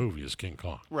second movie is King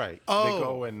Kong. Right. Oh, They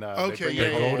go and okay, they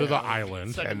They go to the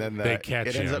island, and then they catch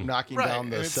it ends up him. knocking Right, down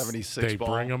the and it's- 76 They ball.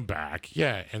 bring him back.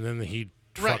 Yeah, and then he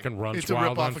Right. fucking runs It's a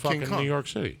wild ripoff on of King fucking Kong. New York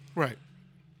City. Right.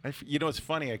 You know, it's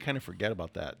funny. I kind of forget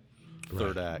about that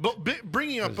third act. But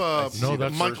bringing up No,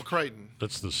 that's Michael Crichton.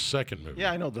 That's the second movie.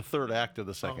 Yeah, I know the third act of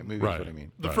the second movie. Right. Is what I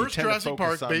mean. The Right. first Tend to Jurassic Park,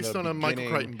 focus on based the on a Michael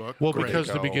beginning. Crichton book. Well, Great. because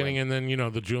the Go beginning, and then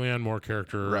the Julianne Moore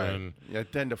character, Right. and I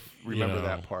tend to remember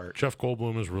that part. Jeff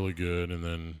Goldblum is really good, and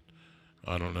then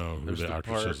I don't know who There's the the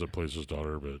actress part- is that plays his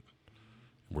daughter, but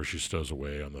where she stows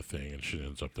away on the thing and she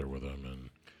ends up there with him. And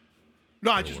No,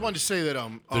 I just wanted to say that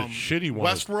shitty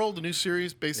one is- Westworld, the new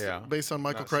series based on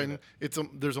Michael Not seen Crichton.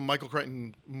 There's a Michael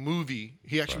Crichton movie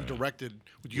he actually directed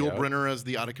with Yul Yeah. Brynner as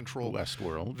the out of control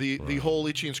Westworld. The whole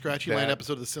Itchy and Scratchy Land That-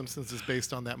 episode of The Simpsons is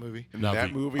based on that movie. Now that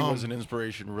the- movie was an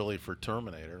inspiration, really, for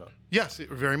Terminator. Yes, it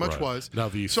very much Right. was. Now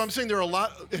the- so I'm saying there are a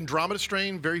lot. Andromeda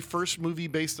Strain, very first movie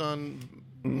based on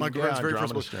Michael yeah, Crichton's very first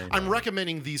Andromeda book. Strain, I'm yeah.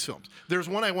 recommending these films. There's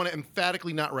one I want to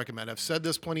emphatically not recommend. I've said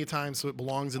this plenty of times, so it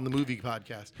belongs in the movie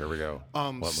podcast. Here we go.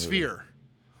 What movie? Sphere.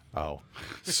 Oh,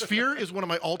 Sphere is one of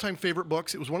my all-time favorite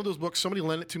books. It was one of those books. Somebody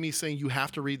lent it to me saying you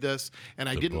have to read this, and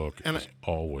I the didn't. book And is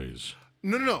always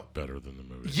no. better than the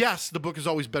movie. Yes, the book is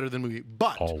always better than the movie.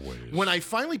 But Always. when I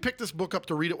finally picked this book up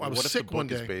to read it, I was what if sick the book one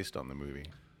day. is based on the movie?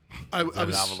 I The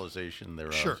was novelization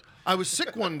thereof. Sure. I was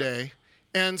sick one day,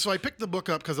 and so I picked the book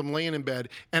up because I'm laying in bed,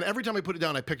 and every time I put it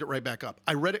down, I picked it right back up.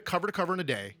 I read it cover to cover in a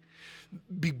day.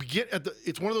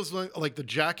 It's one of those, like the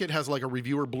jacket has like a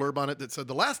reviewer blurb on it that said,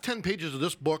 the last 10 pages of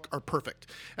this book are perfect.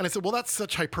 And I said, well, that's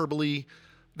such hyperbole.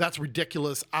 That's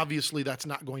ridiculous. Obviously, that's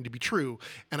not going to be true.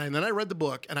 And then I read the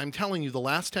book, and I'm telling you, the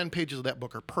last 10 pages of that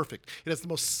book are perfect. It has the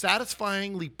most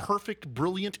satisfyingly perfect,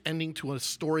 brilliant ending to a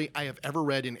story I have ever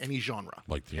read in any genre.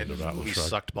 Like the end of Atlas He Shrugged.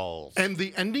 sucked balls. And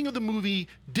the ending of the movie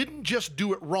didn't just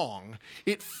do it wrong,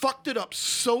 it fucked it up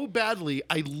so badly,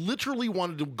 I literally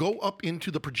wanted to go up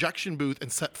into the projection booth and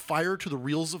set fire to the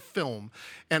reels of film.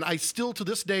 And I still, to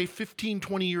this day, 15,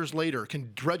 20 years later,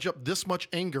 can dredge up this much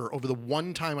anger over the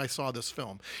one time I saw this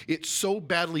film. It so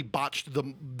badly botched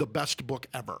the best book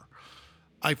ever.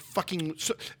 I mean...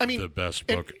 The best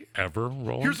and book ever,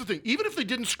 Roland? Here's the thing. Even if they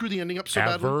didn't screw the ending up so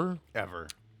badly... Ever.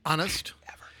 Honest?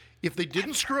 If they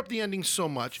didn't screw up the ending so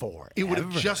much, it would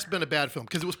have just been a bad film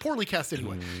because it was poorly cast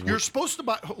anyway. You're supposed to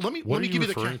buy. Let me What are give you you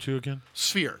the referring to again?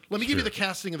 Sphere. Let me give you the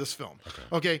casting of this film.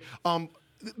 Okay.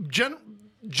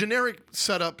 Generic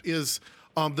setup is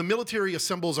the military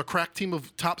assembles a crack team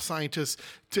of top scientists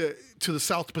to the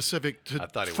South Pacific I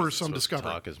thought he for wasn't some supposed to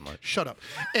discovery. talk as much. Shut up.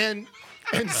 And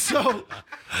so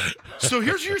here's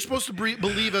what you're supposed to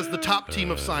believe as the top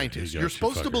team of scientists. you You're got you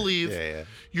supposed to fucker. believe. Yeah.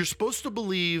 You're supposed to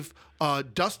believe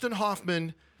Dustin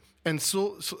Hoffman and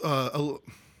what's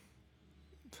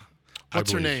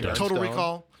her believe name? Sharon Total Stone?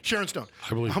 Recall. Sharon Stone. I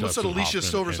believe I almost said Dustin Alicia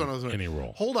Hoffman Silverstone. in any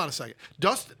role. Hold on a second.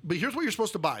 But here's what you're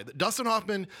supposed to buy: that Dustin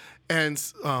Hoffman and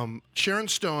Sharon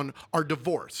Stone are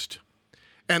divorced,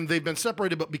 and they've been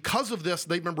separated. But because of this,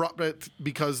 they've been brought back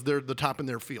because they're the top in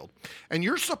their field. And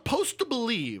you're supposed to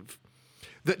believe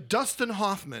that Dustin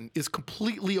Hoffman is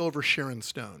completely over Sharon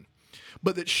Stone,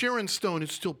 but that Sharon Stone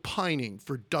is still pining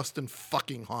for Dustin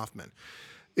fucking Hoffman.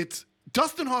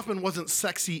 Dustin Hoffman wasn't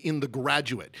sexy in The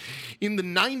Graduate. In the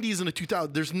 90s and the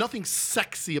 2000s, there's nothing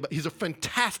sexy about. He's a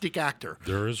fantastic actor.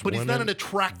 But he's not an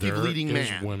attractive leading man.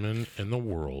 There is women in the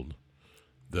world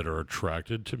that are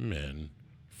attracted to men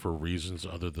for reasons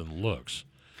other than looks.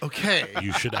 Okay.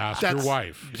 You should ask your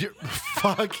wife.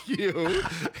 Fuck you.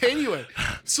 Anyway,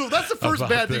 so that's the first About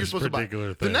bad thing you're this supposed to buy. particular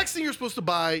The thing. next thing you're supposed to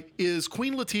buy is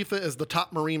Queen Latifah as the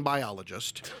top marine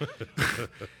biologist.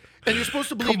 And you're supposed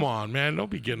to believe. Come on, man.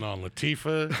 Don't be getting on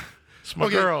Latifah. It's my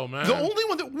Okay, girl, man. The only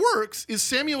one that works is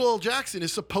Samuel L. Jackson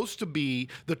is supposed to be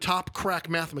the top crack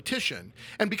mathematician.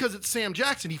 And because it's Sam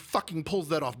Jackson, he fucking pulls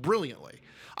that off brilliantly.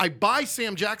 I buy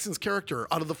Sam Jackson's character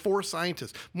out of the 4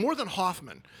 scientists more than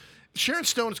Hoffman. Sharon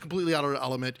Stone is completely out of her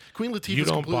element. Queen Latifah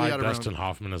is completely out of her Dustin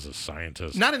Hoffman as a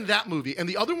scientist. Not in that movie. And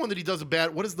the other one that he does a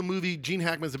bad. What is the movie? Gene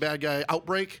Hackman's a bad guy.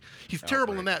 Outbreak. He's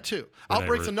terrible in that too.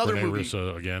 Outbreak's another Rene movie.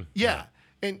 Russo again. Yeah.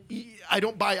 And I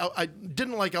don't buy. I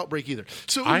didn't like Outbreak either.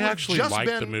 So I actually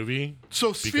liked the movie.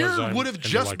 So Sphere would have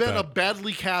just been a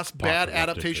badly cast, bad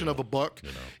adaptation deal, of a book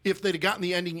if they'd have gotten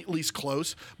the ending at least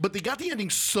close. But they got the ending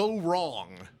so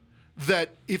wrong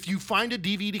that if you find a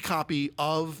DVD copy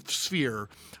of Sphere,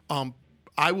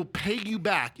 I will pay you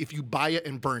back if you buy it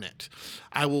and burn it.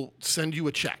 I will send you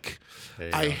a check.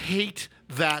 I hate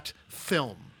that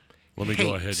film. Let me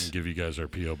go ahead and give you guys our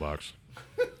P.O. box.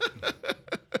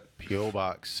 P.O.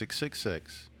 Box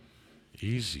 666.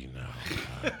 Easy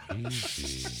now.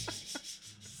 Easy.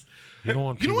 You don't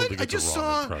want people to get the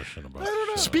wrong impression about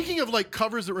it. Speaking of like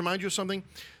covers that remind you of something,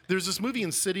 there's this movie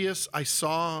Insidious I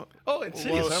saw. Oh,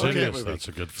 Insidious. Well, Insidious, that's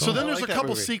a good film. So then there's like a couple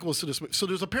movie. sequels to this movie. So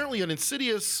there's apparently an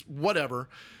Insidious whatever,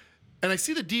 and I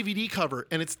see the DVD cover,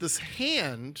 and it's this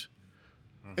hand.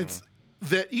 It's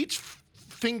that each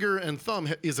finger and thumb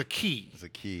is a key. It's a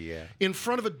key, yeah. In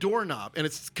front of a doorknob, and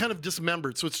it's kind of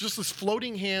dismembered. So it's just this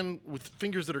floating hand with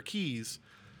fingers that are keys,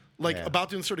 like about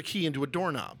to insert a key into a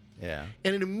doorknob. Yeah.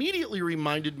 And it immediately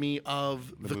reminded me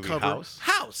of the movie cover.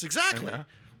 House? Exactly. Yeah.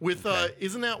 With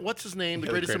isn't that what's his name? The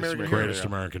Yeah, greatest American hero. Greatest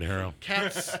American hero.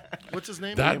 Katz. What's his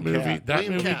name? That William movie. Katt. That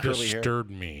William movie Katt.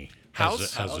 disturbed me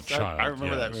as a child. I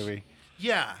remember that yes. movie.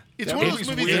 Yeah, it's That one of those movie's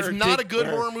movies weird. that's not a good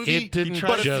horror movie. It didn't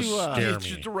but just scare it's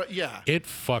me. just yeah. It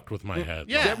fucked with my head.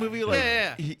 Yeah. That movie, like,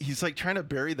 Yeah. he's like trying to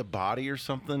bury the body or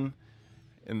something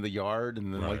in the yard,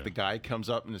 and then like the guy comes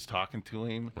up and is talking to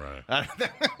him. Right.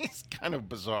 It's kind of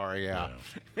bizarre, yeah.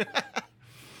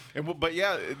 But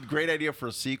yeah, great idea for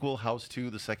a sequel. House 2,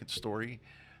 the second story.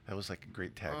 That was like a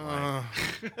great tagline.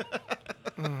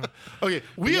 Okay,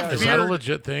 we have Is that a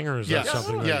legit thing, or is that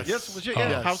something? Yes, legit.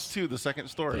 Yeah, House 2, the second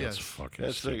story. That's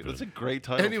fucking stupid. That's a great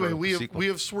title. Anyway, for we a have sequel. we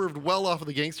have swerved well off of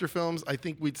the gangster films. I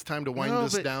think it's time to wind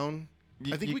this but down.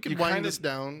 I think you- we you could wind kinda- this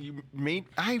down. You made.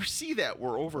 I see that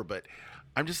we're over, but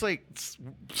I'm just like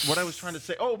what I was trying to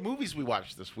say. Oh, movies we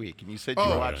watched this week, and you said you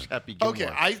watched Happy Gilmore.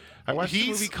 Okay, I watched a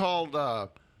movie called Go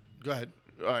ahead.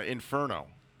 Inferno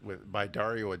by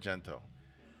Dario Argento.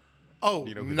 Oh,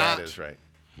 You know who not that is, right?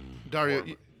 Dario.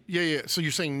 Yeah. So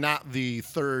you're saying not the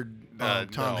third Tom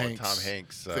No, Hanks? Tom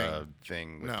Hanks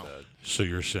thing. With No. So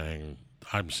you're saying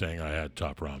I'm saying I had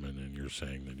top ramen, and you're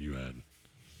saying that you had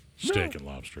steak and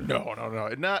lobster. No.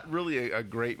 Not really a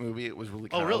great movie. It was really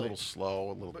kind of really? a little slow,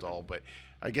 a little dull, but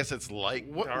I guess it's like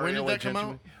When Dario did that come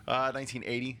Argento.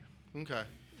 1980. Okay.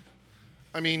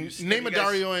 I mean, Have name you a guys-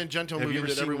 Dario Argento Have movie you ever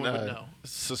that seen, everyone would know.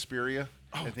 Suspiria?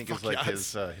 I think is fuck like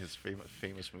yes. his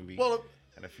famous movie. Well,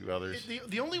 and a few others.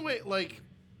 The only way, like,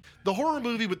 the horror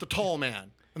movie with the tall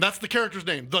man, and that's the character's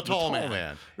name, the tall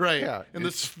man. Right. Yeah, And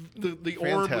it's the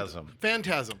orb. Phantasm.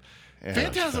 Phantasm. Yeah,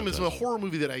 Phantasm is a Phantasm. horror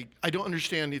movie that I don't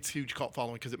understand its huge cult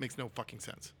following because it makes no fucking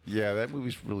sense. Yeah, that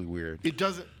movie's really weird. It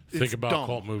doesn't. Think it's about dumb.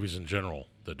 cult movies in general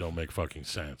that don't make fucking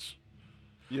sense.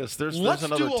 Yes, there's Let's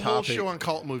another do a whole topic. show on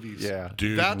cult movies. Yeah.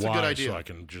 Dude, That's why? a good idea. So I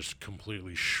can just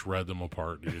completely shred them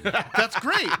apart, dude. That's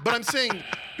great. But I'm saying,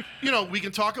 we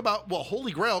can talk about,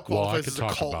 Holy Grail Well, I qualifies could as a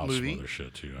talk cult about movie. some other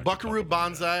shit too. I could Buckaroo talk about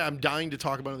Banzai, I'm dying to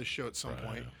talk about on the show at some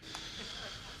point.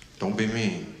 Don't be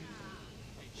mean.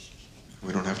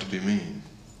 We don't have to be mean.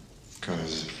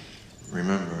 Because,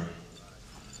 remember,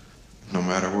 no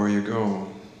matter where you go,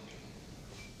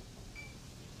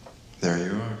 there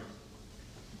you are.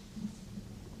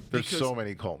 There's Because so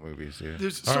many cult movies, dude.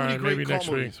 There's so All many right, great maybe cult next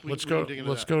week. movies. Let's We go. can dig into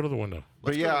Let's that. go to the window.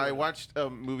 But yeah, I watched a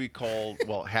movie called,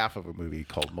 half of a movie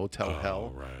called Motel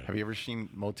Hell. right. Have you ever seen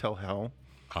Motel Hell?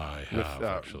 I With have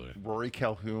actually. Rory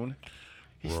Calhoun.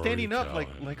 He's Rory standing up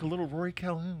Calhoun. like a little Rory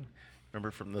Calhoun.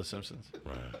 Remember from The Simpsons?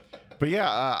 Right. But yeah,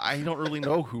 I don't really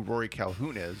know who Rory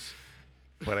Calhoun is,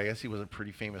 but I guess he was a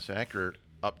pretty famous actor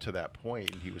up to that point,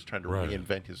 and he was trying to Right.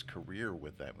 reinvent his career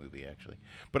with that movie, actually.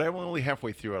 But I'm only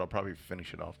halfway through it. I'll probably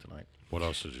finish it off tonight. What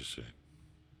else did you see?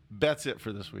 That's it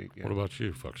for this week. Yeah. What about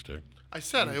you, fuckstick? I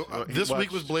said this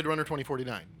week was Blade Runner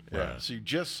 2049. Yeah. Right. So you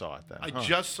just saw it then? I huh?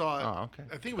 just saw it. Oh, okay.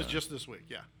 I think it was just this week.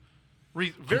 Yeah.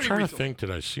 I'm Very trying to recently. think.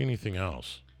 Did I see anything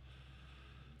else?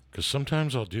 Because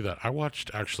sometimes I'll do that. I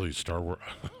watched actually Star Wars.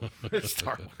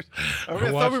 Star Wars. I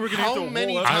thought we were watched- going to How do a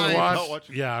many whole times- episode I about watched.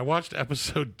 watching- Yeah, I watched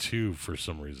episode 2 for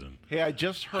some reason. Hey, I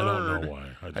just heard. I don't know why.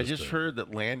 I just did. heard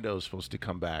that Lando's supposed to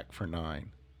come back for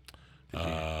 9.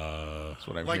 That's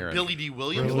what I'm Like hearing. Billy D.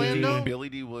 Williams Really? Lando? Billy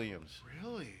D. Williams.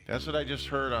 Really? That's what I just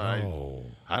heard. Oh,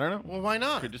 I don't know. Well, why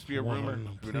not? Could just be a Why rumor.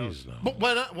 not? Who knows? Please no. But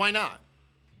why not? Why not?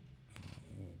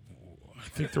 I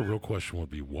think the real question would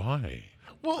be why.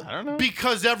 Well, I don't know.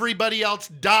 Because everybody else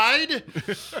died.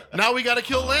 Now we got to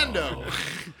kill Lando.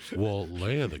 Well,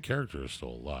 Leia, the character, is still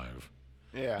alive.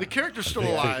 Yeah. The character's still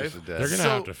think alive. They're gonna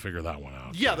have to figure that one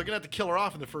out. Yeah, they're gonna have to kill her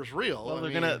off in the first reel. Well, I they're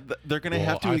mean, gonna Well,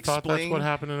 have to I explain. thought that's what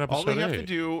happened in episode All they have 8. to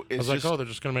do I is was like, just oh, they're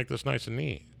just gonna make this nice and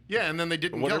neat. Yeah, and then they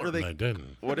didn't whatever kill her. they And they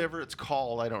didn't. whatever it's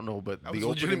called, I don't know, but I was the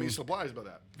legitimately opening surprised by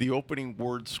that. the opening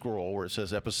word scroll where it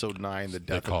says Episode 9, the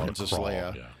death call of it Princess crawl,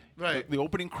 Leia. yeah. Right. The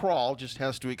opening crawl just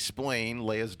has to explain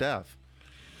Leia's death.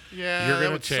 Yeah, You're that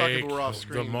gonna would suck if take we're off the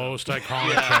screen. most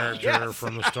iconic character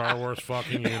from the Star Wars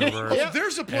fucking universe. Oh,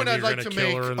 there's a point and I'd you're like gonna to kill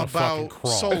make her in the fucking about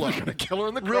crawl. Solo. You're gonna kill her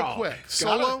in the Real crawl. quick. Got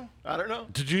Solo? it? I don't know.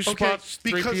 Did you Okay, spot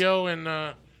because- 3PO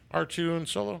and R2 and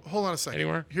Solo? Hold on a second.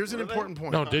 Anywhere? Here's an important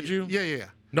point. No, did you? Yeah.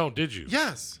 No, did you?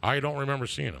 Yes. I don't remember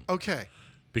seeing them. Okay.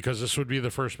 Because this would be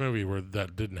the first movie where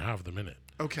that didn't have them in it.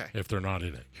 Okay. If they're not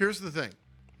in it. Here's the thing.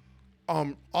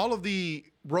 All of the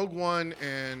Rogue One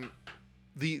and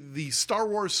the Star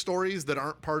Wars stories that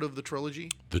aren't part of the trilogy.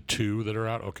 The 2 that are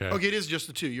out? Okay. Okay, it is just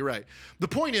the 2. You're right. The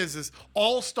point is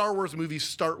all Star Wars movies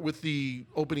start with the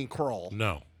opening crawl.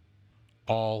 No.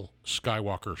 All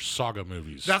Skywalker saga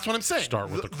movies. That's what I'm saying. Start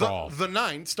with the crawl. The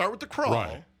 9 start with the crawl.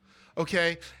 Right.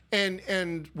 Okay,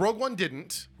 and Rogue One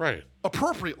didn't. Right.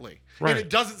 Appropriately. Right. And it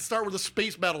doesn't start with a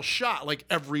space battle shot like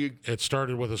every. It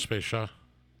started with a space shot.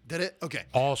 Did it? Okay.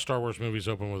 All Star Wars movies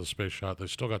open with a space shot. They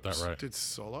still got that right. Did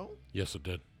Solo? Yes, it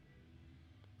did.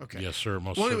 Okay. Yes, sir.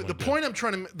 Most Well, anyway, certainly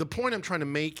the point I'm trying to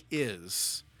make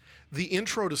is the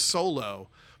intro to Solo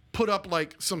put up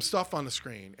like some stuff on the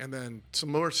screen and then some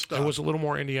more stuff. It was a little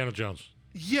more Indiana Jones.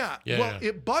 Yeah. Yeah, Well, yeah.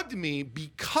 it bugged me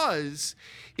because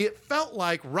it felt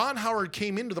like Ron Howard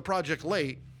came into the project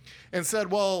late and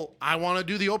said, "Well, I want to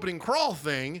do the opening crawl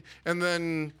thing," and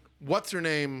then what's her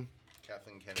name?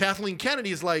 Kathleen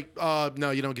Kennedy is like,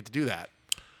 "No, you don't get to do that."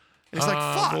 And it's like,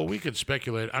 fuck. Well, we could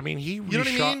speculate. I mean, he You know what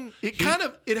I mean? It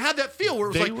it had that feel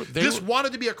where it was like, this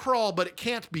wanted to be a crawl, but it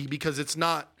can't be because it's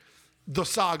not the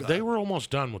saga. They were almost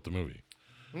done with the movie.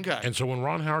 Okay. And so when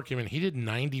Ron Howard came in, he did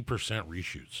 90%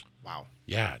 reshoots. Wow.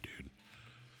 Yeah, dude.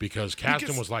 Because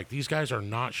Kasdan was like, these guys are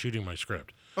not shooting my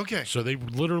script. Okay. So they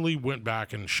literally went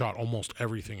back and shot almost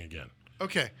everything again.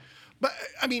 Okay. But,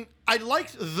 I mean, I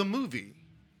liked the movie,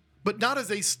 but not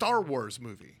as a Star Wars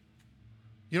movie.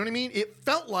 You know what I mean? It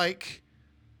felt like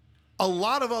a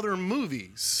lot of other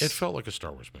movies. It felt like a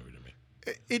Star Wars movie to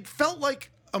me. It felt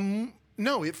like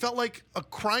it felt like a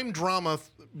crime drama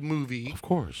movie. Of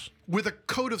course. With a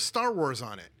coat of Star Wars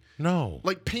on it. No.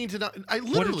 Like painted on.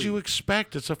 What did you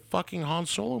expect? It's a fucking Han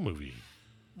Solo movie.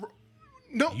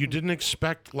 No. You didn't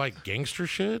expect like gangster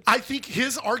shit? I think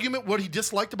his argument, what he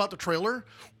disliked about the trailer,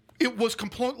 it was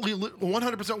completely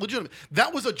 100% legitimate.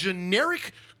 That was a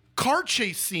generic car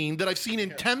chase scene that I've seen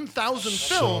in 10,000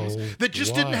 films that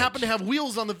just didn't happen to have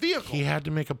wheels on the vehicle. He had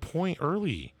to make a point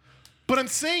early. But I'm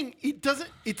saying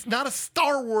it's not a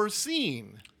Star Wars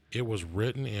scene. It was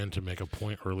written in to make a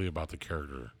point early about the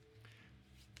character.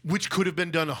 Which could have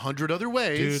been done 100 other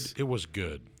ways. Dude, it was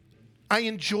good. I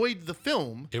enjoyed the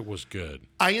film. It was good.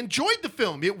 I enjoyed the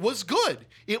film. It was good.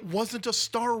 It wasn't a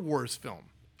Star Wars film.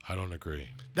 I don't agree.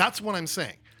 That's what I'm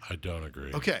saying. I don't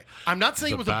agree. Okay. I'm not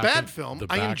saying it was a bad film.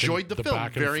 I enjoyed the film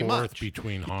very much.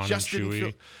 Between Han and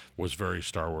Chewie was very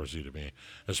Star Warsy to me,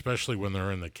 especially when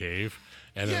they're in the cave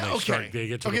and then they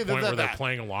get to the point where they're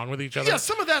playing along with each other. Yeah,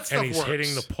 some of that stuff and he's works.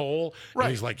 hitting the pole, Right.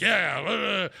 and he's like,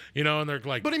 yeah, and they're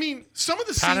like. But I mean, some of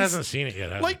the Pat scenes. hasn't seen it yet.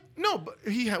 Has he? No, but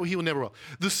he will never will.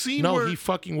 The scene No, where he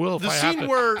fucking will. If the I have scene to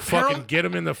where fucking Harold- get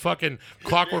him in the fucking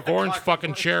Clockwork Orange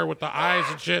fucking chair with the eyes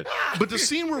and shit. But the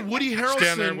scene where Woody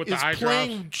Stand there Harrelson with the is eye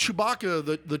playing Chewbacca,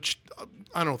 the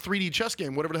I don't know, 3D chess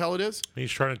game, whatever the hell it is.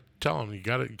 He's trying to tell him you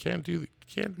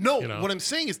can't. No, you know. what I'm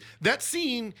saying is that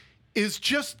scene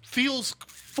feels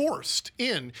forced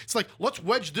in. It's like, let's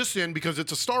wedge this in because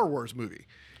it's a Star Wars movie.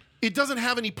 It doesn't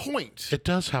have any point. It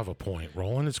does have a point,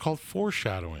 Roland. It's called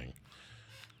foreshadowing.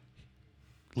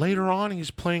 Later on,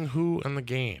 he's playing who in the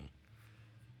game?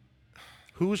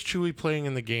 Who is Chewie playing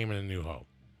in the game in A New Hope?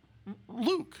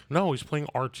 Luke. No, he's playing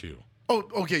R2. Oh,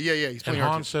 okay, yeah. He's And playing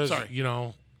Han R2. says, Sorry.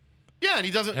 Yeah, and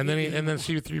he doesn't. and then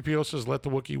C-3PO says, "Let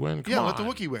the Wookiee win." Come on. let the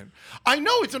Wookiee win. I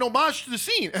know it's an homage to the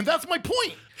scene, and that's my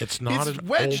point. It's not it's an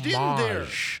wedged homage. in there.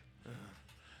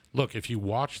 Look, if you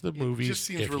watch the movies, just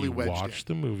seems really wedged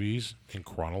the movies in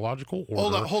chronological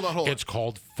order, Hold on. It's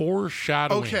called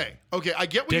foreshadowing. Okay. I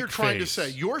get what you're Dick trying face. to say.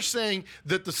 You're saying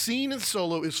that the scene in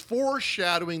Solo is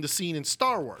foreshadowing the scene in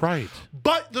Star Wars. Right.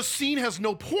 But the scene has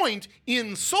no point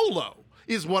in Solo,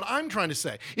 is what I'm trying to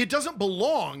say. It doesn't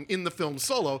belong in the film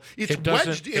Solo. It's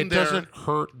wedged in there It doesn't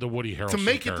hurt the Woody Harrelson to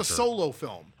make it the character. Solo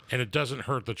film. And it doesn't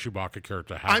hurt the Chewbacca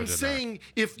character to have I'm it in saying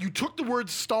if you took the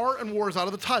words Star and Wars out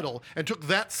of the title and took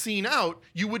that scene out,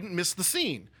 you wouldn't miss the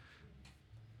scene.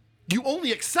 You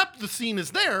only accept the scene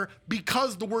is there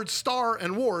because the words Star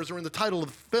and Wars are in the title of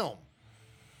the film.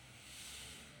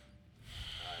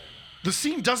 The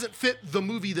scene doesn't fit the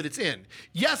movie that it's in.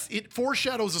 Yes, it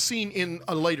foreshadows a scene in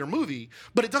a later movie,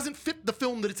 but it doesn't fit the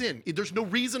film that it's in. There's no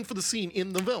reason for the scene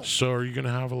in the film. So are you going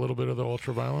to have a little bit of the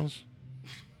ultra-violence?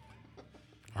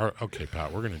 Okay,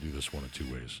 Pat, we're going to do this one of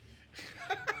two ways.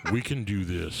 We can do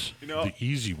this the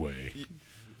easy way,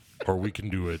 or we can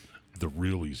do it the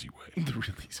real easy way. The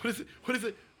real easy way. What is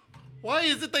it? Why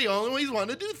is it they always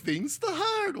want to do things the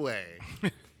hard way?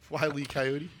 Wile E.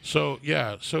 Coyote? So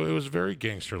it was very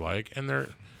gangster-like, and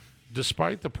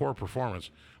despite the poor performance,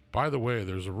 by the way,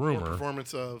 there's a rumor. Poor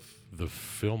performance of? The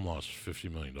film lost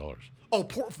 $50 million. Oh,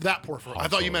 poor performance. I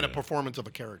thought you meant a performance of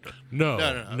a character. No.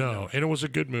 And it was a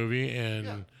good movie,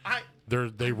 and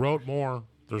they wrote more.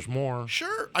 There's more.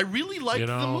 Sure. I really liked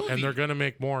the movie. And they're going to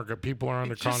make more. People are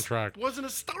under contract. It wasn't a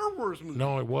Star Wars movie.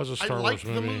 No, it was a Star Wars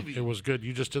movie. The movie. It was good.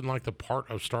 You just didn't like the part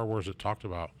of Star Wars it talked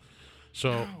about.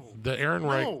 So the Aaron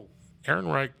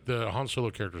Reich, the Han Solo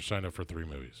character, signed up for 3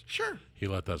 movies. Sure. He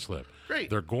let that slip. Great.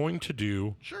 They're going to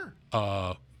do sure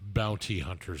a bounty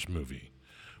hunters movie.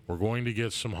 We're going to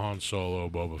get some Han Solo,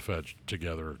 Boba Fett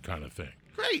together kind of thing.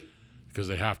 Great. Because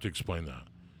they have to explain that.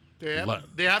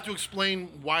 They have to explain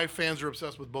why fans are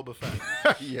obsessed with Boba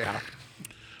Fett. Yeah.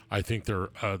 I think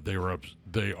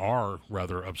they are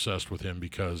rather obsessed with him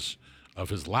because of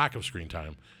his lack of screen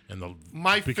time and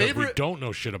because we don't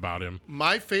know shit about him.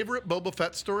 My favorite Boba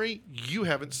Fett story you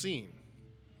haven't seen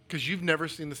because you've never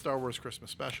seen the Star Wars Christmas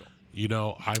special.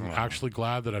 I'm actually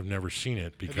glad that I've never seen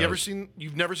it because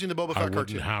you've never seen the Boba Fett cartoon? I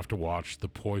wouldn't have to watch the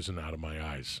poison out of my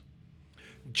eyes.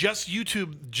 Just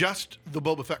YouTube, just the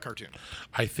Boba Fett cartoon.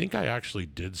 I think I actually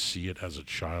did see it as a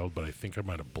child, but I think I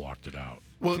might have blocked it out.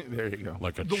 Well, there you go.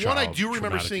 Like the one I do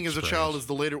remember seeing as a child is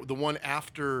the one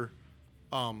after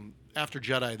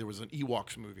Jedi. There was an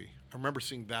Ewoks movie. I remember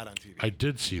seeing that on TV. I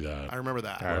did see that. I remember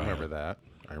that. I remember that.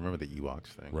 I remember the Ewoks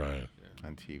thing. Right.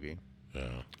 On TV. Yeah.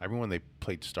 I remember when they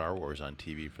played Star Wars on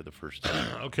TV for the first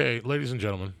time. Okay, ladies and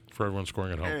gentlemen, for everyone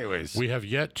scoring at home. Anyways. We have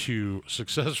yet to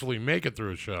successfully make it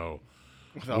through a show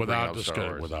without bringing up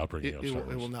Star Wars.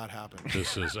 It will not happen.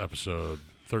 This is episode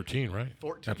 13, right?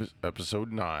 14.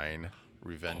 Episode 9,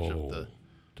 Revenge of the...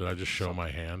 Did I just show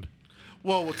my hand?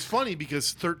 Well, what's funny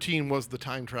because 13 was the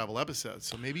time travel episode,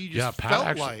 so maybe you just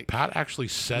felt like Pat actually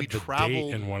said the date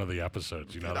in one of the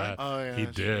episodes. You know that? Oh, yeah. He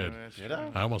did. Did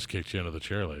I? I almost kicked you into the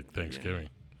chair like Thanksgiving.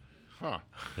 Huh.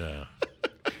 Yeah.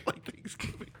 like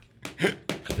Thanksgiving.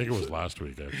 I think it was last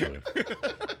week, actually.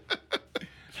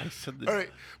 All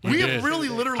right, we have really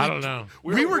literally. I don't know.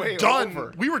 We were done.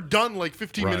 Over. We were done like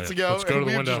 15 minutes ago, Let's go and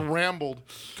to the window. Just rambled.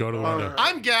 Go to the window.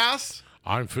 I'm Gas.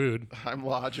 I'm Food. I'm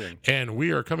Lodging. And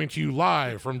we are coming to you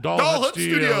live from Doll Hut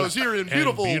Studios here in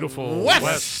beautiful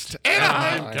West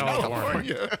Anaheim,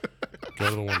 California. Go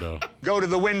to the window. Go to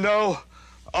the window,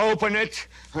 open it,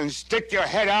 and stick your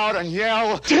head out and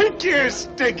yell, "Take your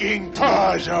stinking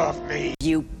paws off me,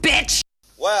 you bitch!"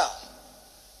 Well,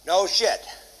 no shit.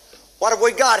 What have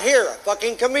we got here? A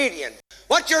fucking comedian.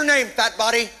 What's your name, fat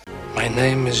body? My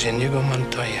name is Inigo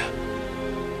Montoya.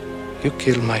 You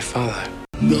killed my father.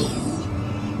 No.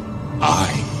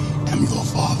 I am your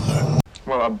father.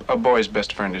 Well, a boy's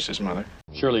best friend is his mother.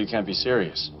 Surely you can't be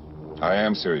serious. I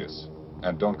am serious.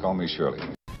 And don't call me Shirley.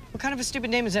 What kind of a stupid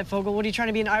name is that, Fogel? What, are you trying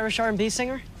to be an Irish R&B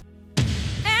singer?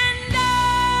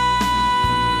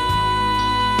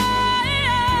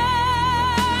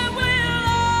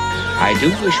 I do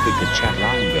wish we could chat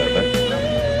longer, but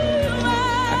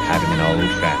I'm having an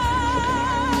old friend.